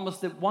was the promise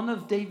that one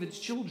of David's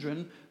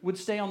children would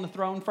stay on the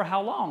throne for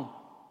how long?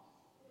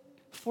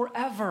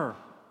 Forever.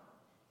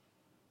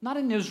 Not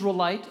an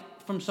Israelite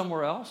from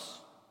somewhere else.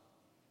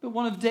 But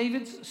one of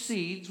David's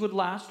seeds would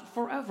last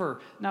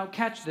forever. Now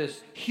catch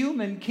this.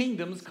 Human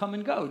kingdoms come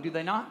and go, do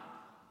they not?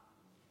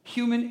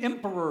 Human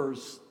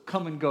emperors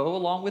come and go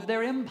along with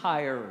their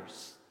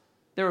empires.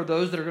 There are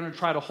those that are going to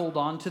try to hold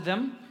on to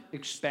them,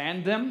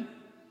 expand them,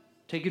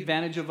 take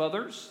advantage of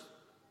others,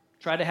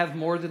 try to have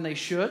more than they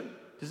should.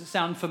 Does it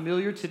sound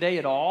familiar today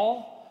at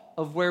all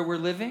of where we're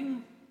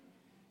living?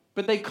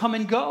 But they come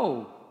and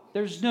go.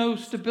 There's no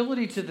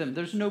stability to them.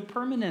 There's no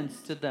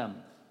permanence to them.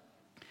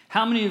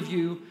 How many of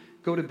you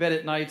go to bed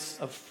at nights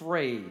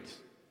afraid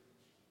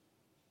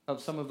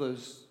of some of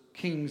those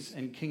kings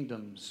and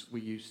kingdoms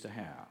we used to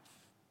have?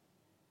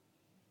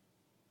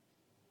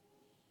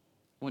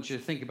 I want you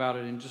to think about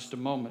it in just a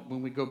moment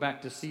when we go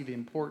back to see the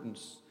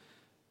importance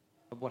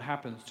of what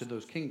happens to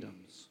those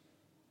kingdoms.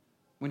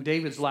 When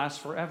David's lasts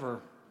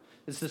forever,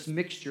 it's this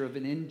mixture of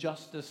an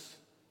injustice,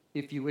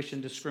 if you wish,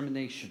 and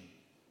discrimination.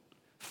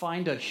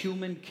 Find a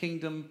human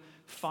kingdom,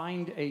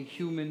 find a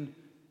human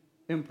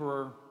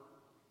emperor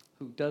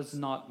who does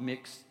not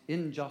mix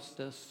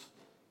injustice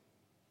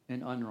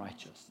and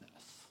unrighteousness.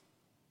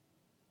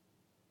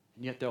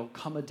 And yet there'll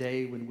come a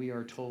day when we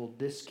are told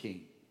this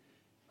king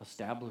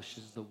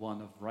establishes the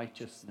one of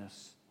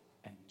righteousness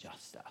and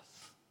justice,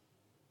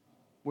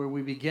 where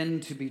we begin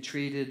to be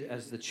treated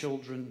as the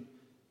children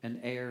and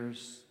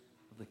heirs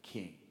of the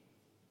king.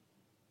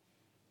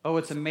 Oh,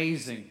 it's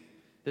amazing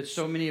that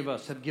so many of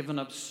us have given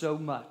up so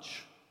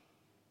much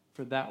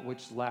for that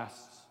which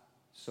lasts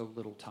so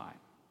little time.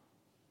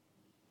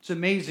 It's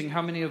amazing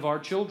how many of our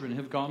children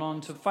have gone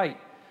on to fight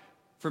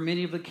for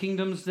many of the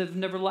kingdoms that have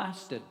never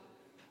lasted.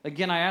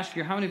 Again, I ask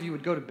you, how many of you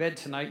would go to bed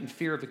tonight in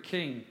fear of a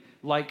king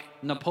like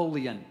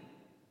Napoleon?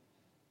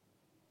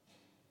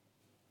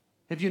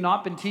 Have you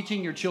not been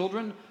teaching your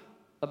children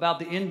about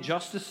the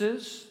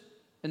injustices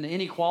and the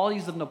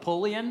inequalities of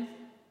Napoleon?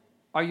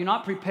 Are you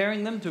not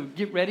preparing them to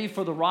get ready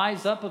for the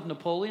rise up of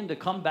Napoleon to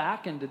come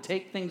back and to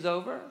take things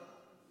over?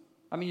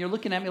 I mean, you're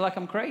looking at me like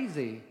I'm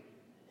crazy.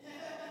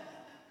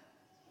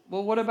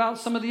 Well, what about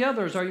some of the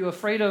others? Are you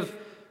afraid of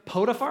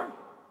Potiphar?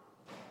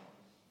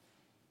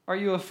 Are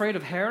you afraid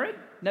of Herod,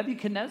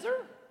 Nebuchadnezzar?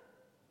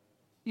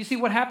 You see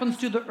what happens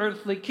to the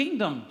earthly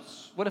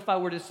kingdoms. What if I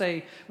were to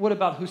say, what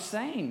about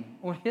Hussein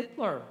or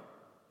Hitler?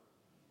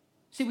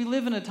 See, we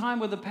live in a time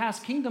where the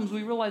past kingdoms,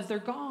 we realize they're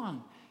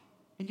gone.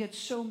 And yet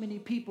so many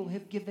people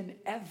have given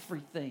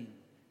everything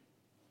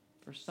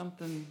for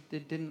something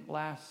that didn't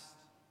last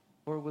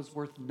or was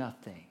worth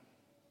nothing.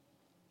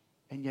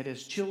 And yet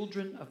as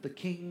children of the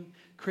King,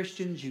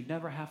 Christians, you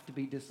never have to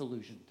be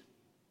disillusioned.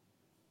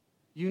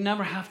 You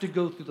never have to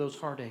go through those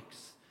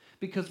heartaches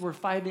because we're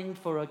fighting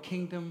for a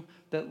kingdom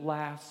that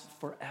lasts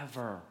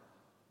forever.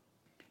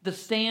 The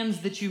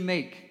stands that you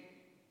make,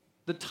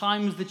 the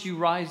times that you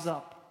rise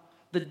up,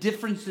 the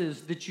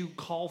differences that you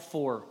call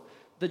for,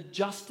 the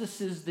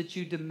justices that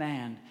you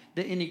demand,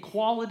 the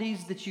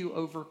inequalities that you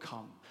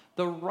overcome,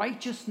 the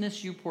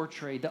righteousness you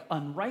portray, the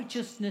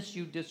unrighteousness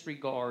you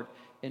disregard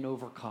and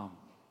overcome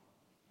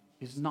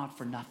is not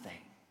for nothing.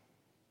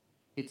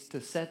 It's to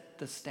set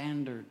the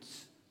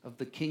standards of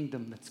the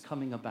kingdom that's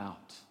coming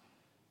about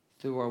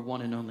through our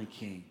one and only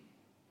King.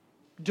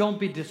 Don't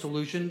be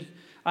disillusioned.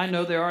 I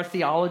know there are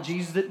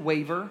theologies that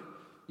waver.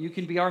 You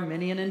can be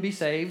Arminian and be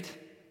saved,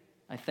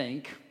 I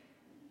think.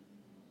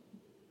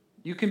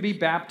 You can be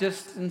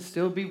Baptist and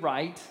still be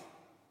right.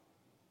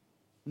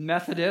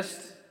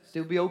 Methodist,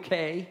 still be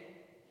okay.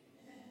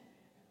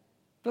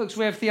 Folks,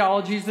 we have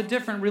theologies that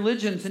different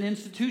religions and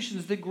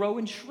institutions that grow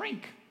and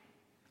shrink.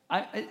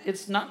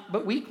 It's not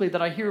but weekly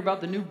that I hear about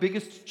the new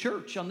biggest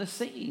church on the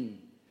scene,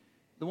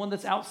 the one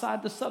that's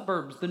outside the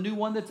suburbs, the new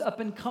one that's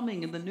up and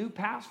coming, and the new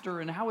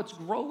pastor and how it's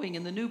growing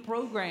and the new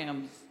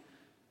programs.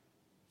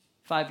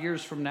 5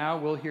 years from now,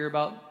 we'll hear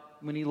about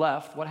when he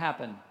left, what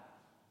happened?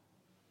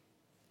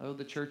 Oh,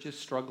 the church is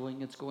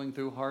struggling. It's going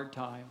through hard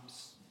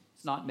times.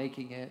 It's not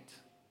making it.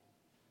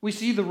 We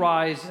see the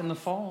rise and the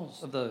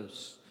falls of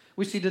those.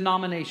 We see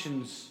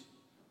denominations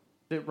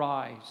that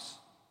rise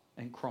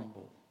and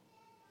crumble.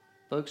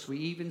 Folks, we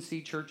even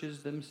see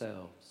churches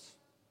themselves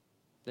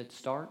that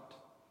start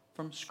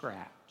from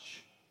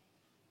scratch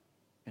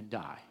and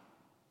die.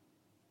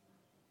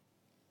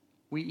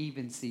 We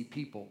even see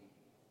people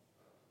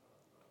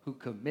who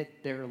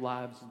commit their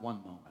lives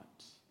one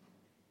moment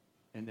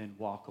and then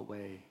walk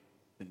away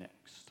the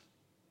next.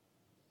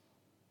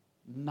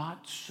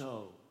 Not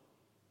so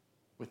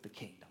with the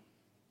kingdom.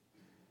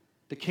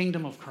 The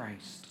kingdom of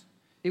Christ.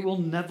 It will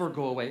never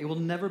go away. It will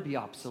never be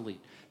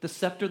obsolete. The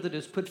scepter that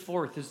is put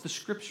forth is the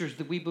scriptures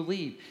that we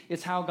believe.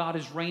 It's how God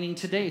is reigning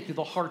today through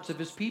the hearts of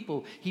his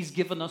people. He's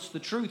given us the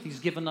truth. He's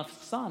given us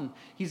the Son.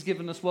 He's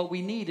given us what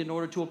we need in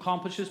order to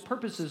accomplish his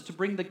purposes, to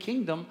bring the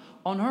kingdom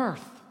on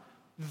earth.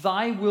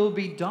 Thy will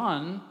be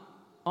done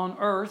on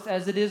earth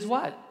as it is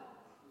what?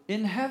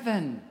 In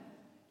heaven.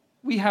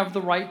 We have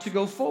the right to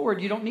go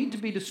forward. You don't need to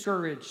be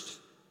discouraged.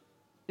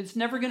 It's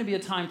never going to be a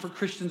time for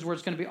Christians where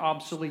it's going to be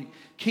obsolete.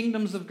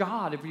 Kingdoms of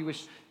God, if you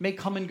wish, may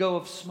come and go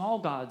of small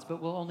gods,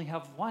 but we'll only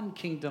have one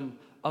kingdom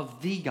of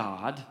the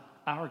God,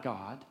 our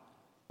God.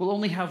 We'll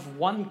only have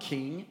one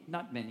king,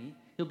 not many.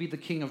 He'll be the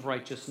King of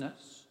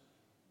righteousness.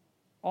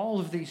 All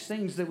of these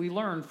things that we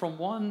learn from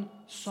one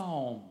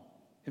Psalm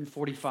in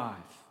 45.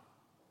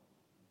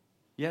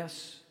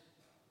 Yes,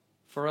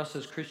 for us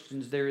as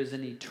Christians, there is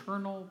an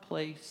eternal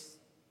place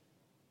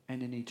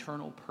and an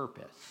eternal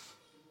purpose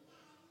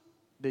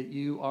that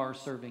you are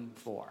serving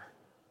for.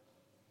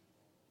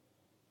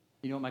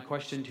 You know what my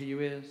question to you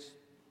is?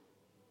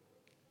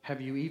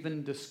 Have you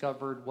even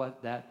discovered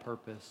what that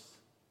purpose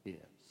is?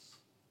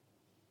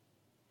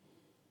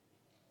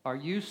 Are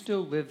you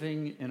still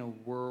living in a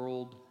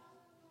world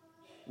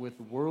with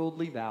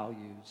worldly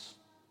values,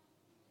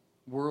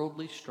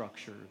 worldly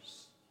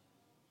structures,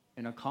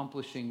 and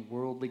accomplishing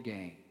worldly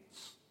gains?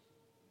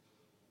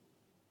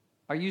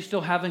 Are you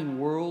still having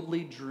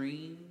worldly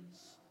dreams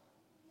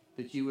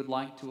that you would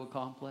like to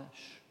accomplish?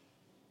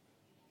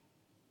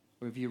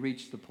 Or have you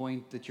reached the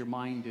point that your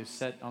mind is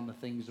set on the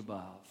things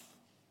above,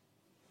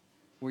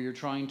 where you're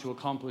trying to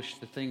accomplish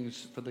the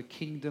things for the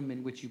kingdom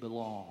in which you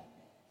belong,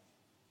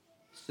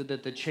 so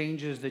that the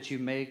changes that you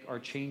make are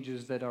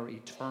changes that are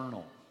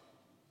eternal?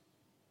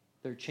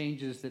 They're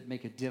changes that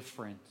make a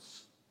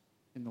difference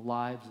in the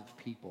lives of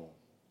people.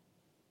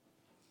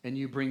 And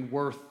you bring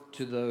worth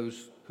to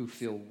those who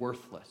feel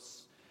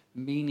worthless,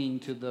 meaning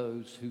to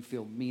those who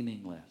feel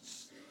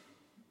meaningless,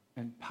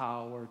 and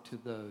power to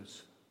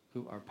those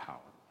who are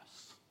powerless.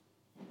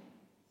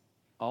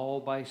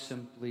 All by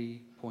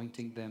simply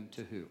pointing them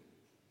to who?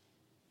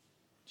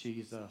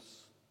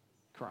 Jesus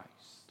Christ.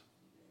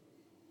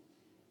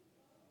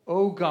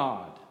 O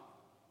God,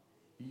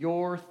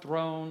 your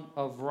throne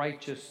of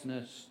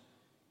righteousness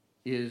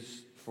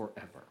is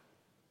forever,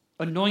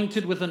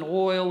 anointed with an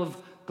oil of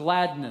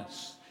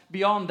gladness.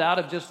 Beyond that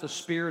of just the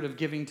spirit of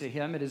giving to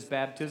him at his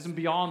baptism,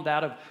 beyond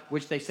that of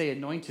which they say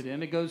anointed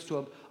him, it goes to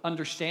an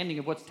understanding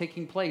of what's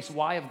taking place.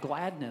 Why of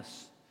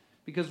gladness?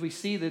 Because we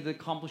see that the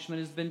accomplishment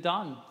has been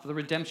done for the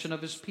redemption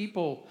of his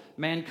people.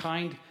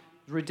 Mankind,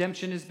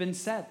 redemption has been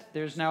set.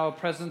 There's now a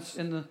presence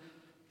in the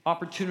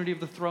opportunity of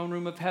the throne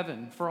room of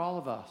heaven for all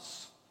of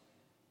us.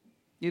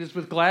 It is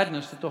with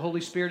gladness that the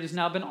Holy Spirit has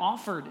now been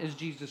offered as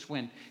Jesus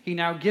went. He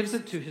now gives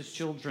it to his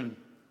children.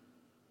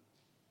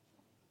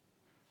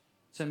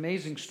 It's an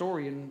amazing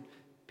story in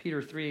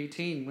Peter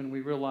 3:18 when we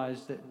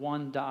realize that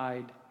one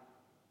died,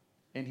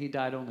 and he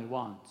died only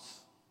once.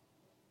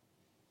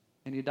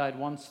 And he died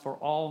once for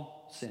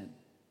all sin,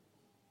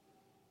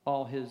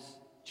 all his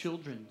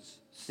children's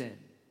sin,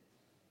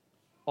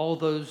 all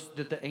those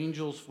that the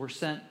angels were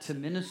sent to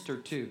minister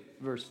to,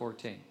 verse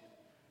 14,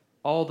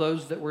 all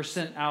those that were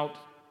sent out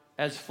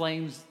as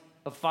flames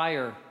of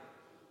fire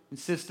and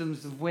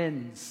systems of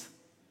winds.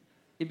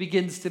 It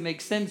begins to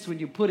make sense when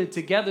you put it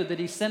together that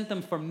he sent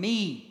them for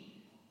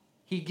me.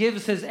 He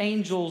gives his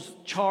angels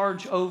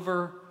charge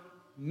over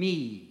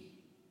me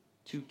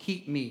to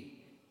keep me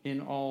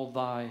in all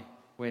thy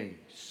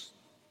ways.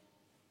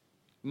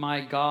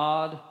 My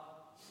God,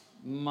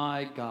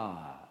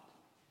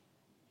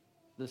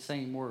 the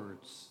same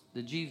words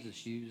that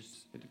Jesus used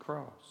at the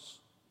cross.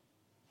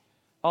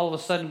 All of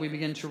a sudden we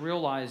begin to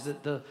realize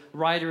that the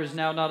writer is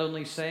now not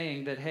only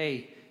saying that,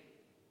 hey,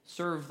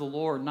 serve the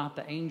Lord, not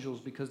the angels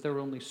because they're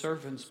only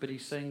servants, but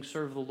he's saying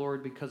serve the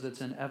Lord because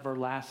it's an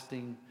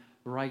everlasting,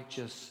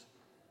 righteous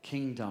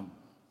kingdom.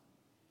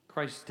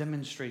 Christ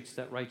demonstrates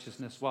that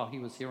righteousness while he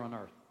was here on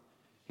earth.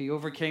 He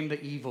overcame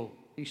the evil.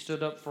 He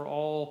stood up for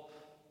all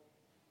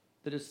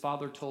that his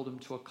Father told him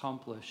to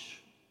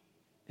accomplish.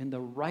 And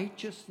the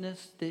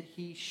righteousness that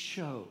he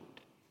showed,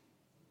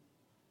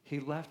 he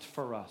left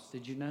for us.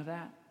 Did you know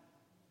that?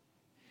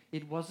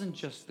 It wasn't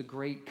just the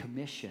Great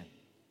Commission.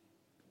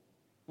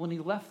 When he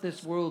left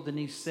this world and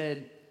he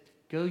said,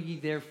 go ye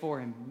therefore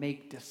and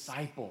make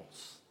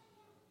disciples,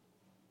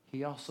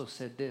 he also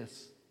said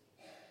this,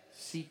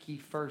 seek ye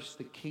first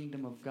the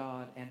kingdom of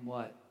God and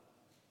what?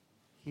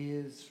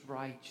 His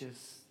righteousness.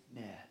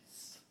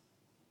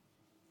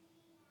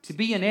 To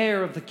be an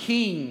heir of the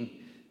king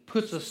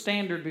puts a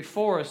standard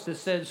before us that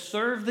says,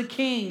 serve the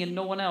king and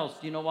no one else.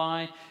 Do you know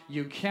why?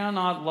 You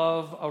cannot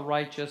love a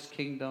righteous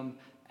kingdom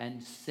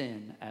and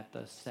sin at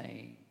the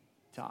same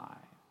time.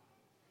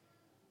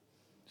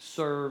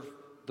 Serve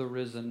the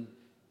risen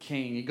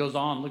king. He goes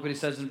on. Look what he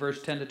says in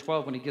verse 10 to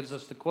 12 when he gives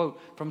us the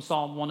quote from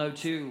Psalm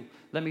 102.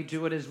 Let me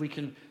do it as we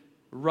can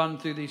run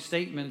through these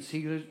statements. He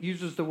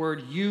uses the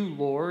word you,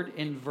 Lord,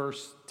 in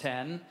verse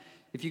 10.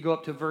 If you go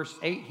up to verse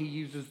 8, he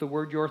uses the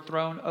word your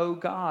throne, O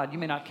God. You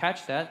may not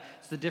catch that.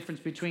 It's the difference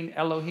between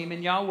Elohim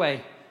and Yahweh.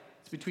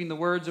 It's between the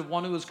words of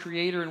one who is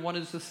creator and one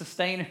who is the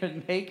sustainer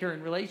and maker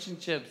in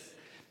relationships.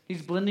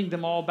 He's blending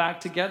them all back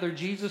together.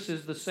 Jesus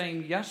is the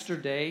same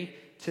yesterday,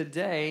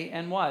 today,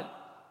 and what?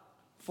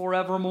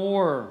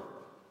 Forevermore.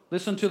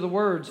 Listen to the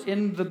words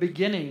in the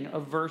beginning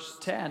of verse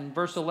 10.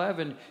 Verse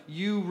 11,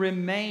 you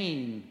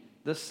remain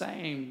the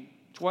same.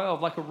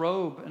 12, like a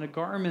robe and a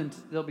garment,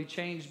 they'll be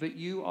changed, but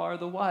you are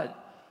the what?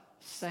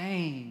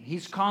 Same.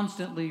 He's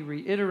constantly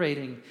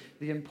reiterating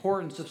the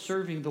importance of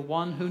serving the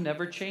one who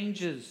never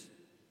changes.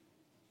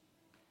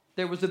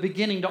 There was a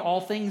beginning to all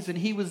things, and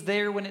he was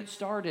there when it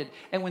started.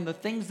 And when the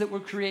things that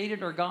were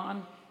created are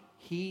gone,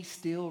 he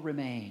still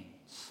remains.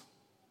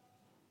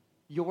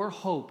 Your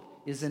hope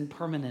is in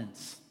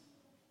permanence.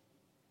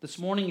 This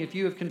morning, if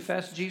you have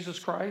confessed Jesus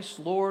Christ,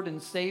 Lord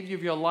and Savior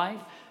of your life,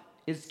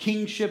 His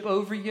kingship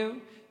over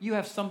you, you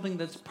have something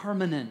that's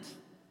permanent,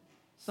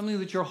 something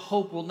that your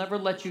hope will never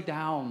let you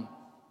down.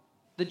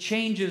 The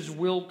changes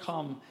will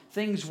come.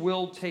 Things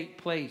will take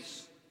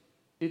place.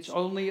 It's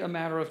only a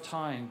matter of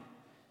time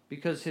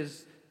because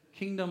His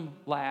kingdom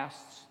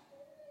lasts,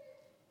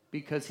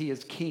 because He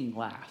is King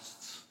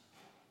lasts.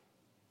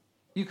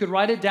 You could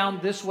write it down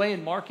this way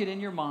and mark it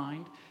in your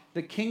mind.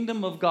 The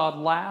kingdom of God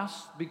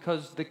lasts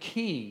because the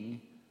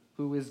King,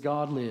 who is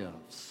God,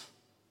 lives.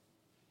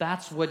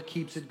 That's what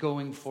keeps it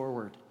going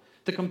forward.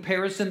 The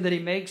comparison that he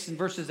makes in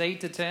verses 8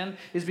 to 10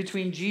 is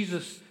between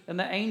Jesus and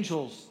the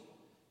angels.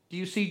 Do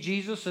you see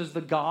Jesus as the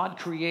God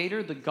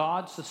creator, the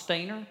God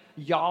sustainer,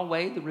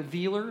 Yahweh, the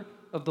revealer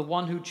of the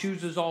one who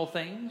chooses all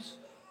things?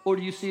 Or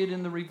do you see it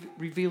in the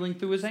revealing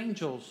through his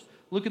angels?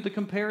 Look at the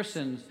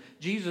comparisons.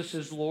 Jesus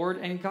is Lord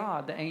and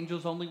God. The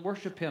angels only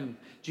worship him.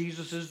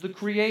 Jesus is the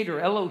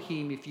creator,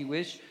 Elohim, if you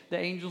wish. The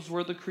angels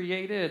were the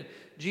created.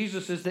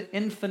 Jesus is the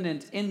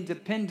infinite,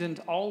 independent,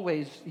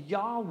 always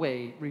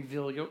Yahweh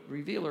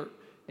revealer.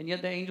 And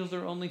yet the angels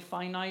are only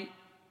finite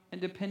and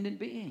dependent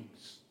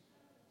beings.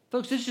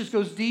 Folks, this just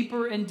goes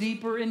deeper and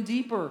deeper and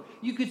deeper.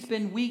 You could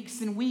spend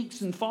weeks and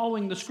weeks in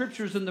following the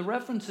scriptures and the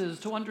references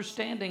to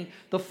understanding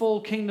the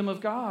full kingdom of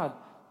God.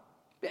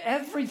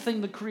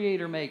 Everything the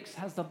Creator makes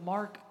has the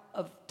mark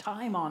of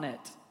time on it.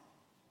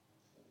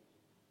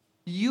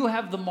 You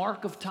have the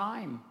mark of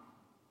time.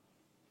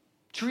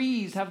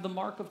 Trees have the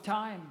mark of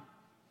time.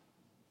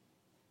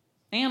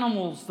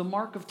 Animals, the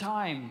mark of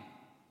time.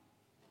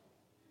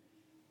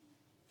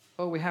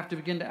 Oh, we have to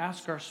begin to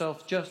ask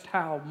ourselves just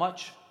how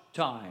much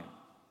time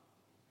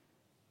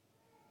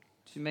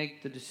to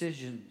make the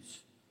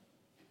decisions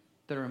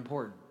that are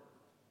important.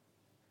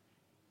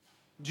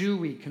 Do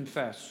we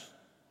confess?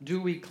 Do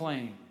we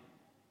claim?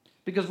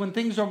 Because when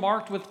things are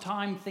marked with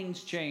time,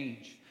 things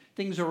change.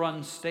 Things are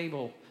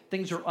unstable.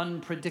 Things are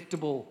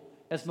unpredictable.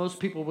 As most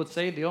people would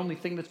say, the only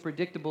thing that's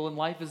predictable in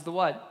life is the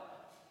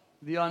what?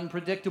 The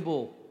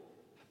unpredictable.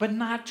 But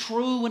not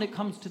true when it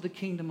comes to the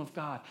kingdom of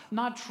God.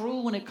 Not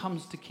true when it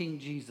comes to King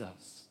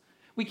Jesus.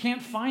 We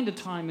can't find a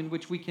time in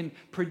which we can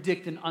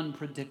predict an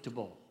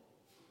unpredictable.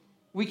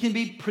 We can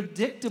be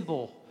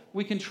predictable.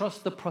 We can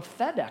trust the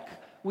prophetic.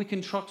 We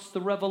can trust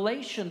the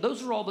revelation.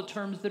 Those are all the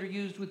terms that are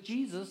used with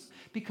Jesus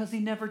because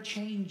he never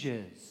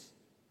changes.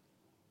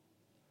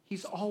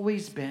 He's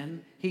always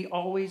been, he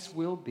always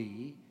will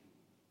be,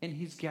 and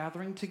he's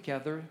gathering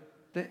together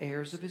the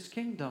heirs of his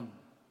kingdom.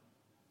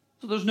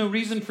 So there's no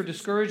reason for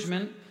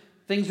discouragement.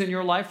 Things in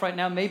your life right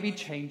now may be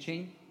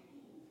changing.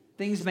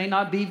 Things may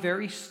not be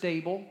very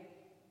stable,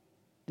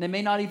 and they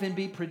may not even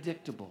be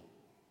predictable.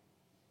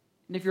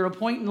 And if you're at a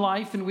point in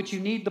life in which you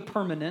need the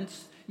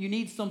permanence, you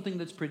need something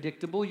that's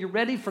predictable, you're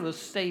ready for the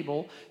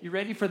stable, you're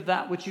ready for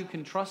that which you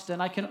can trust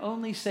in, I can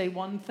only say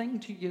one thing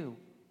to you.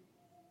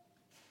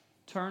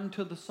 Turn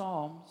to the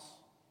Psalms,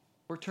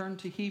 or turn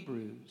to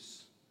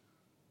Hebrews,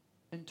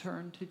 and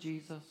turn to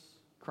Jesus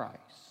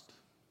Christ.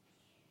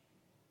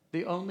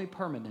 The only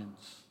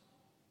permanence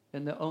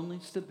and the only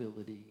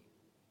stability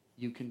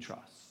you can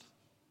trust.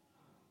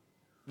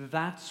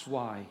 That's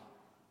why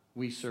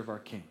we serve our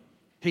King.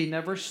 He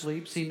never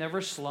sleeps, he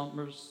never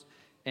slumbers,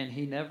 and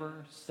he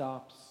never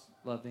stops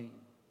loving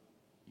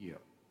you.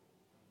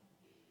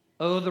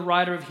 Oh, the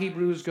writer of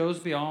Hebrews goes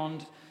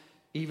beyond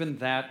even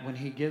that when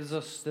he gives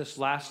us this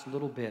last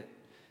little bit.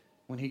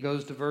 When he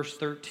goes to verse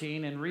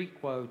 13 and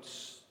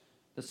requotes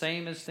the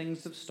same as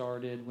things have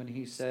started when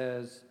he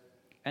says,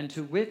 and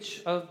to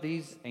which of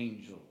these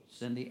angels?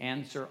 And the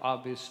answer,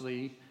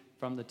 obviously,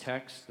 from the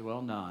text,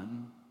 well,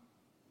 none.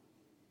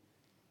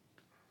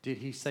 Did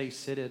he say,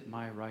 sit at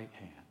my right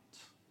hand?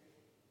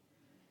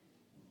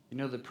 You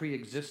know, the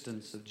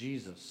pre-existence of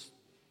Jesus,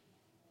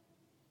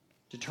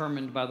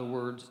 determined by the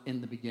words,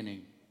 in the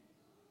beginning.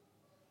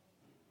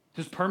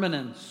 His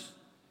permanence,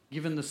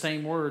 given the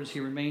same words, he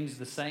remains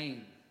the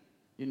same.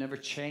 You never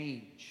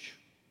change.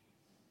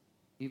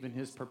 Even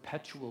his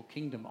perpetual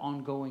kingdom,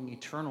 ongoing,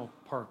 eternal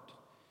part,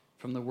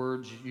 from the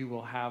words, you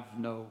will have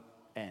no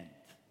end.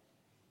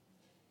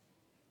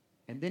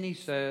 And then he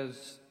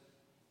says,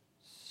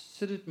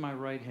 sit at my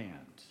right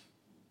hand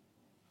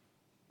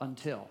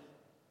until.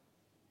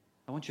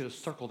 I want you to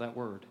circle that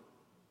word.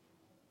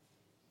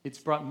 It's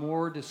brought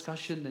more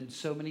discussion than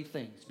so many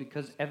things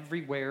because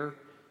everywhere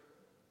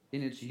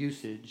in its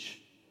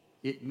usage,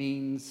 it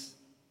means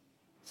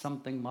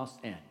something must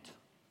end.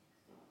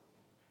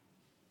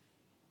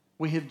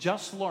 We have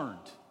just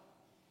learned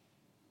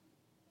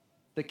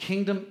the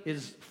kingdom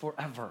is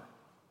forever.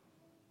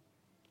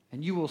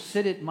 And you will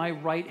sit at my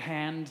right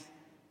hand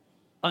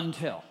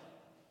until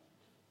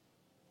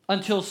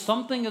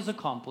something is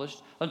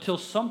accomplished, until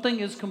something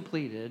is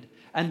completed,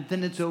 and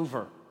then it's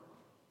over.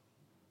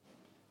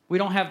 We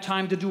don't have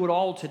time to do it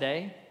all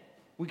today.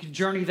 We could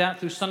journey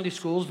that through Sunday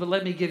schools, but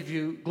let me give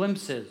you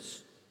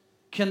glimpses.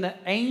 Can the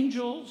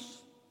angels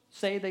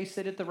say they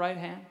sit at the right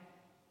hand?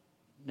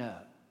 No.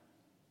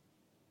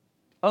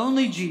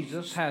 Only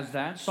Jesus has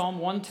that. Psalm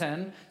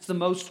 110, it's the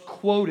most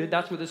quoted,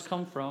 that's where this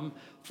comes from,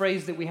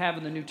 phrase that we have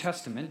in the New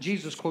Testament.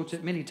 Jesus quotes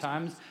it many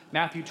times.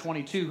 Matthew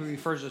 22, who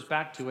refers us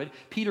back to it.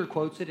 Peter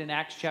quotes it in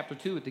Acts chapter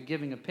 2 at the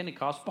giving of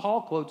Pentecost.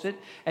 Paul quotes it,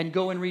 and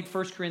go and read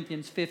 1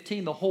 Corinthians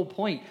 15, the whole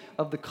point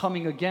of the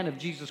coming again of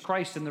Jesus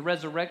Christ and the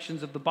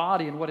resurrections of the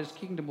body and what his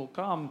kingdom will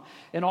come,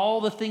 and all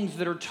the things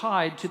that are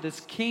tied to this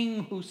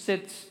king who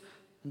sits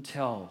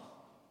until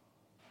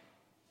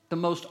the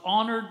most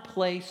honored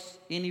place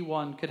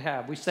anyone could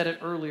have. We said it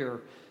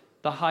earlier,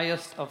 the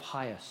highest of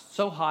highest.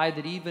 So high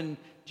that even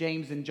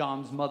James and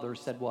John's mother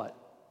said what?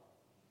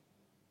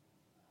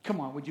 Come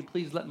on, would you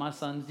please let my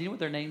sons, do you know what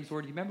their names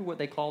were? Do you remember what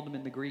they called them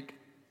in the Greek?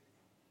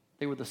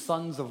 They were the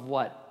sons of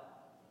what?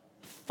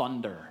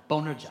 Thunder,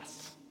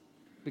 Bonerges,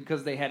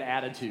 because they had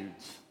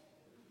attitudes,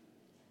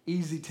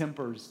 easy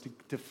tempers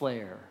to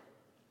flare.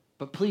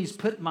 But please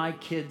put my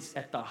kids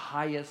at the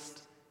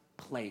highest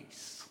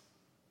place.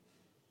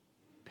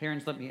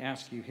 Parents, let me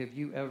ask you, have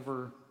you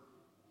ever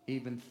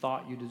even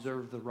thought you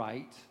deserve the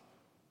right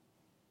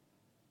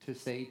to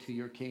say to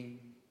your king,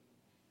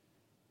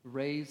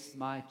 raise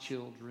my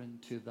children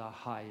to the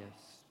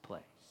highest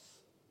place?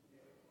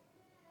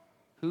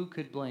 Who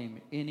could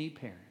blame any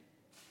parent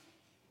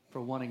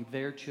for wanting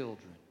their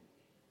children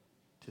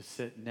to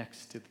sit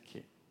next to the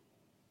king?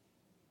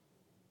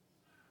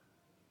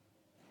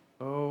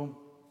 Oh,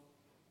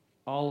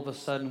 all of a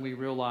sudden we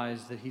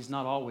realize that he's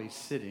not always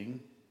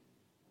sitting.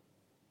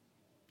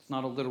 It's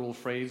not a literal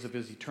phrase of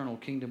his eternal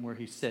kingdom where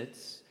he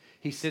sits.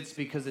 He sits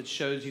because it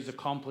shows he's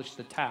accomplished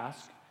the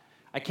task.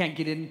 I can't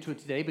get into it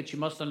today, but you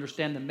must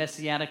understand the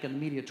messianic and the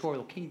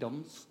mediatorial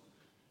kingdoms.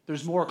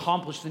 There's more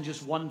accomplished than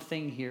just one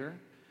thing here.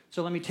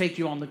 So let me take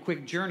you on the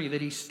quick journey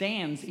that he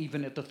stands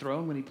even at the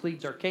throne when he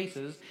pleads our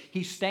cases.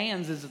 He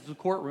stands as it's the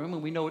courtroom,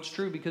 and we know it's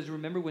true because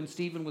remember when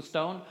Stephen was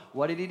stoned,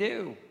 what did he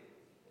do?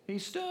 He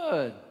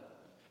stood.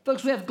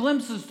 Folks, we have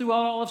glimpses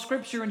throughout all of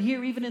Scripture and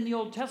here, even in the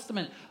Old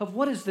Testament, of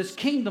what is this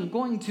kingdom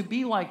going to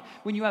be like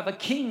when you have a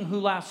king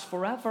who lasts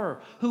forever,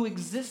 who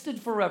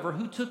existed forever,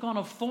 who took on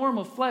a form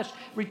of flesh,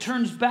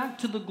 returns back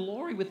to the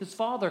glory with his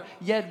Father,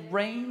 yet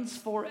reigns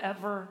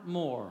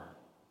forevermore.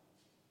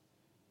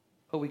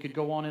 Oh, we could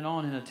go on in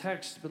a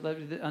text, but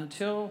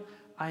until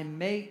I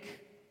make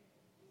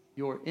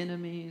your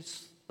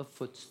enemies a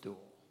footstool.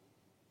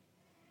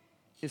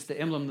 It's the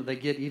emblem that they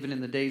get even in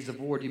the days of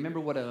war. Do you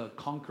remember what a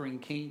conquering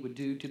king would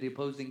do to the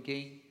opposing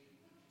king?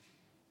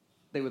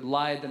 They would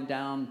lie them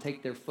down,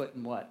 take their foot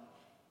and what?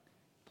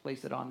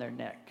 Place it on their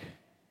neck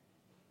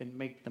and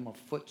make them a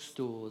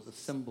footstool as a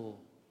symbol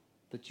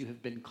that you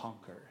have been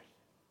conquered.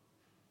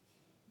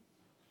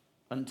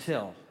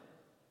 Until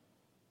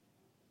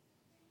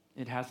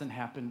it hasn't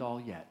happened all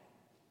yet.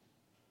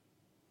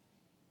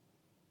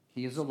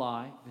 He is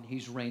alive and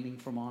he's reigning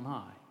from on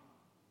high.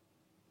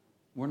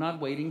 We're not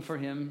waiting for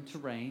him to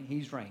reign.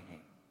 He's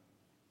reigning.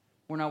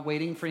 We're not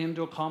waiting for him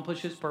to accomplish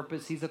his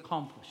purpose. He's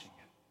accomplishing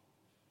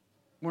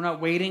it. We're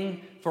not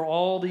waiting for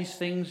all these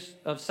things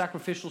of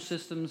sacrificial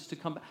systems to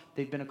come back.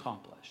 They've been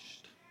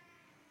accomplished.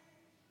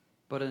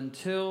 But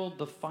until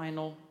the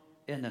final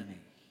enemy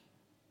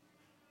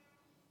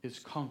is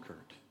conquered,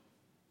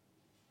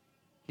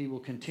 he will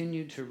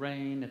continue to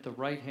reign at the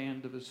right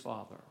hand of his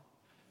Father.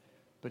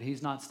 But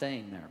he's not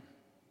staying there.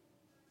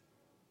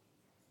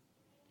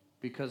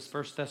 Because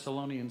 1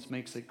 Thessalonians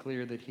makes it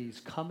clear that he's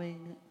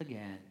coming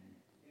again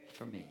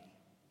for me.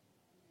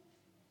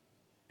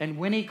 And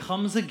when he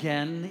comes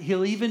again,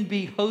 he'll even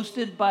be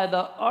hosted by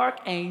the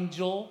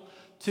archangel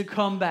to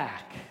come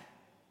back.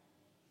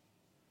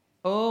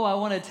 Oh, I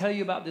want to tell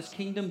you about this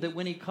kingdom that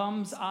when he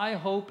comes, I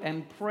hope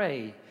and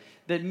pray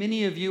that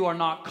many of you are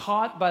not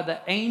caught by the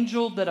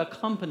angel that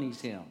accompanies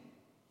him.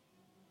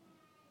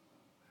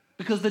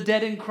 Because the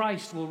dead in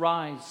Christ will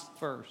rise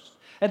first.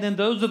 And then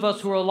those of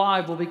us who are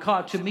alive will be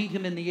caught to meet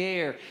him in the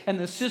air. And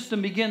the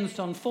system begins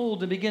to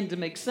unfold and begin to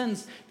make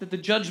sense that the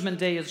judgment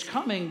day is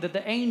coming, that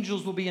the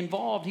angels will be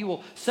involved. He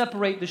will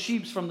separate the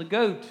sheep from the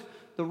goat,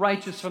 the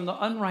righteous from the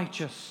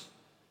unrighteous.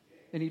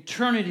 And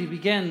eternity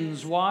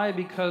begins. Why?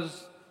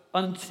 Because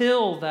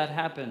until that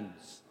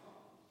happens,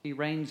 he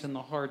reigns in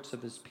the hearts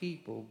of his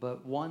people.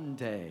 But one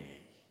day,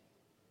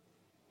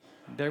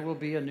 there will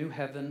be a new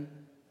heaven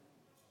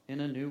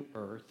and a new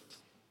earth.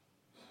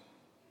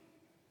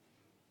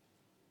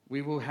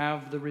 We will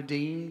have the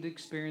redeemed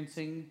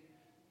experiencing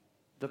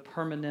the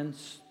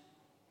permanence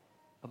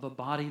of a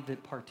body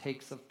that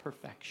partakes of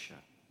perfection.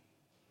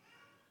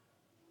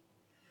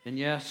 And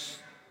yes,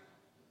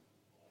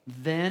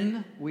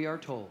 then we are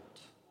told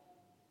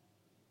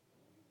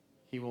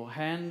he will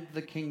hand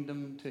the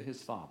kingdom to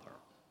his Father,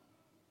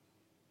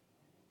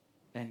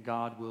 and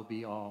God will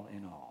be all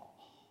in all.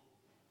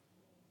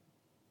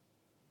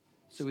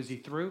 So is he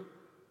through?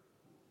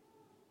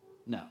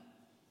 No.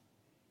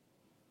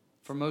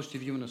 For most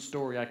of you in a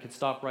story, I could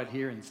stop right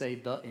here and say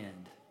the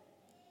end.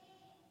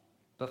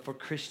 But for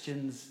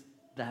Christians,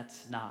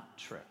 that's not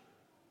true.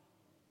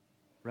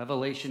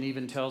 Revelation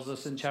even tells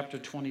us in chapter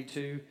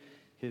 22,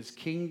 his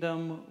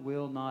kingdom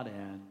will not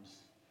end.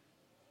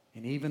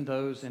 And even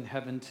those in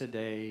heaven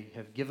today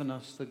have given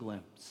us the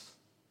glimpse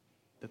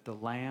that the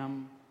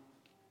Lamb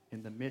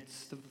in the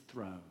midst of the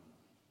throne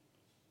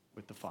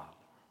with the Father.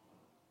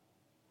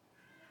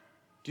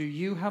 Do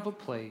you have a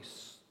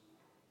place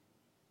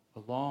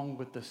along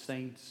with the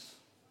saints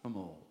from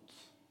old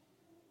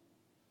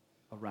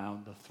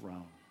around the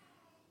throne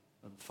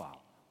of the Father?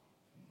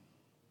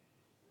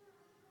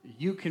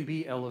 You can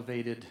be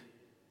elevated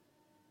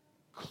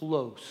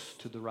close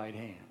to the right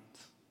hand.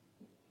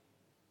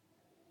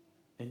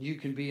 And you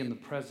can be in the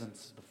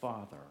presence of the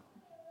Father.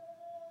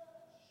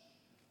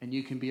 And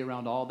you can be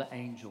around all the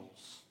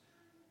angels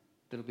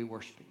that'll be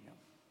worshiping Him.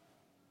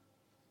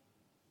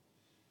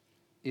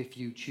 If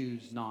you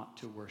choose not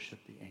to worship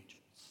the angels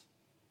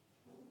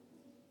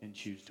and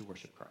choose to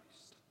worship Christ.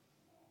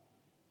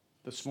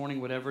 This morning,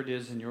 whatever it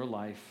is in your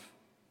life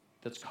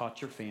that's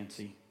caught your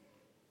fancy,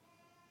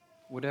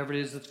 whatever it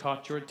is that's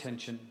caught your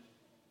attention,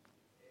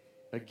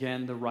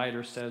 again, the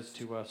writer says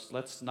to us,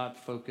 let's not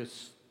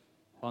focus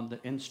on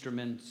the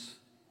instruments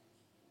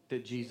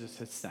that Jesus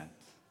has sent.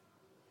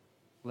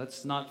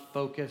 Let's not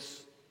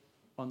focus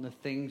on the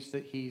things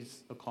that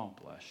He's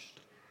accomplished.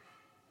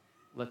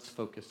 Let's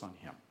focus on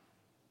Him.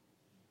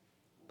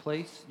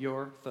 Place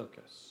your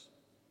focus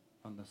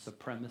on the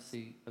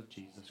supremacy of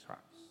Jesus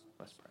Christ.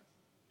 Let's pray.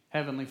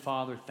 Heavenly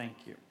Father,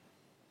 thank you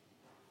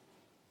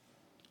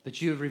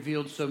that you have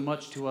revealed so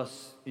much to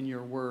us in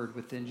your word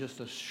within just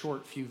a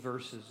short few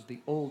verses of the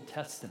Old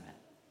Testament.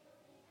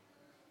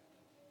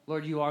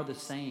 Lord, you are the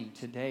same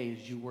today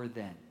as you were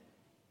then.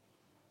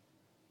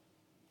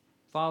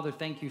 Father,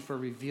 thank you for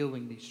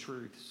revealing these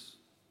truths,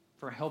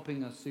 for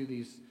helping us through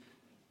these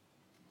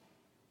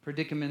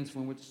predicaments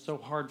when it's so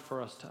hard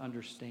for us to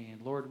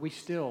understand. Lord, we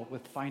still,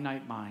 with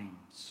finite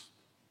minds,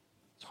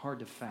 it's hard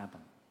to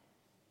fathom.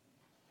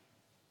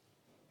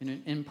 In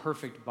an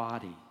imperfect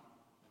body,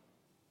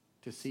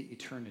 to see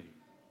eternity.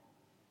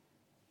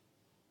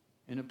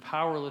 In a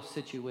powerless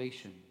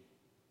situation,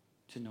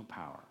 to know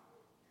power.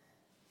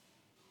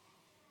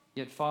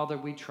 Yet, Father,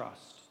 we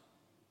trust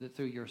that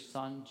through your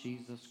Son,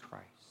 Jesus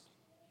Christ,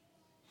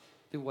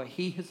 through what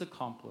He has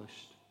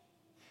accomplished,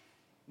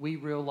 we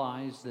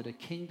realize that a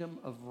kingdom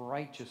of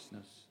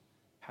righteousness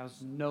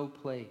has no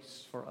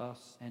place for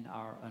us and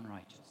our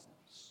unrighteousness.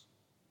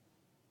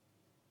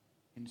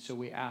 And so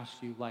we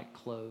ask you, like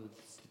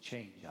clothes, to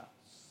change us.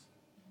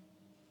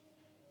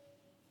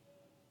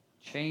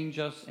 Change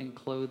us and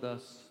clothe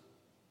us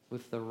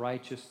with the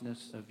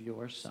righteousness of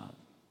your Son,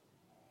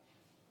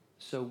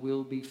 so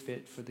we'll be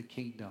fit for the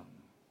kingdom.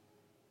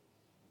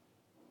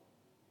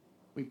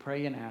 We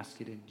pray and ask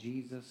it in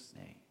Jesus'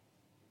 name.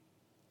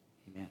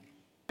 Amen.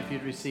 If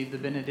you'd receive the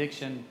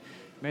benediction,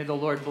 may the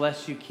Lord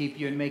bless you, keep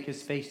you, and make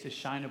His face to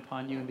shine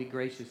upon you and be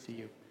gracious to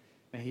you.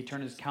 May He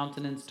turn His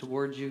countenance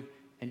towards you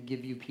and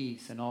give you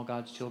peace. And all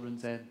God's children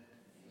said,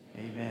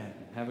 Amen.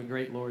 Have a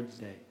great Lord's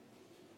Day.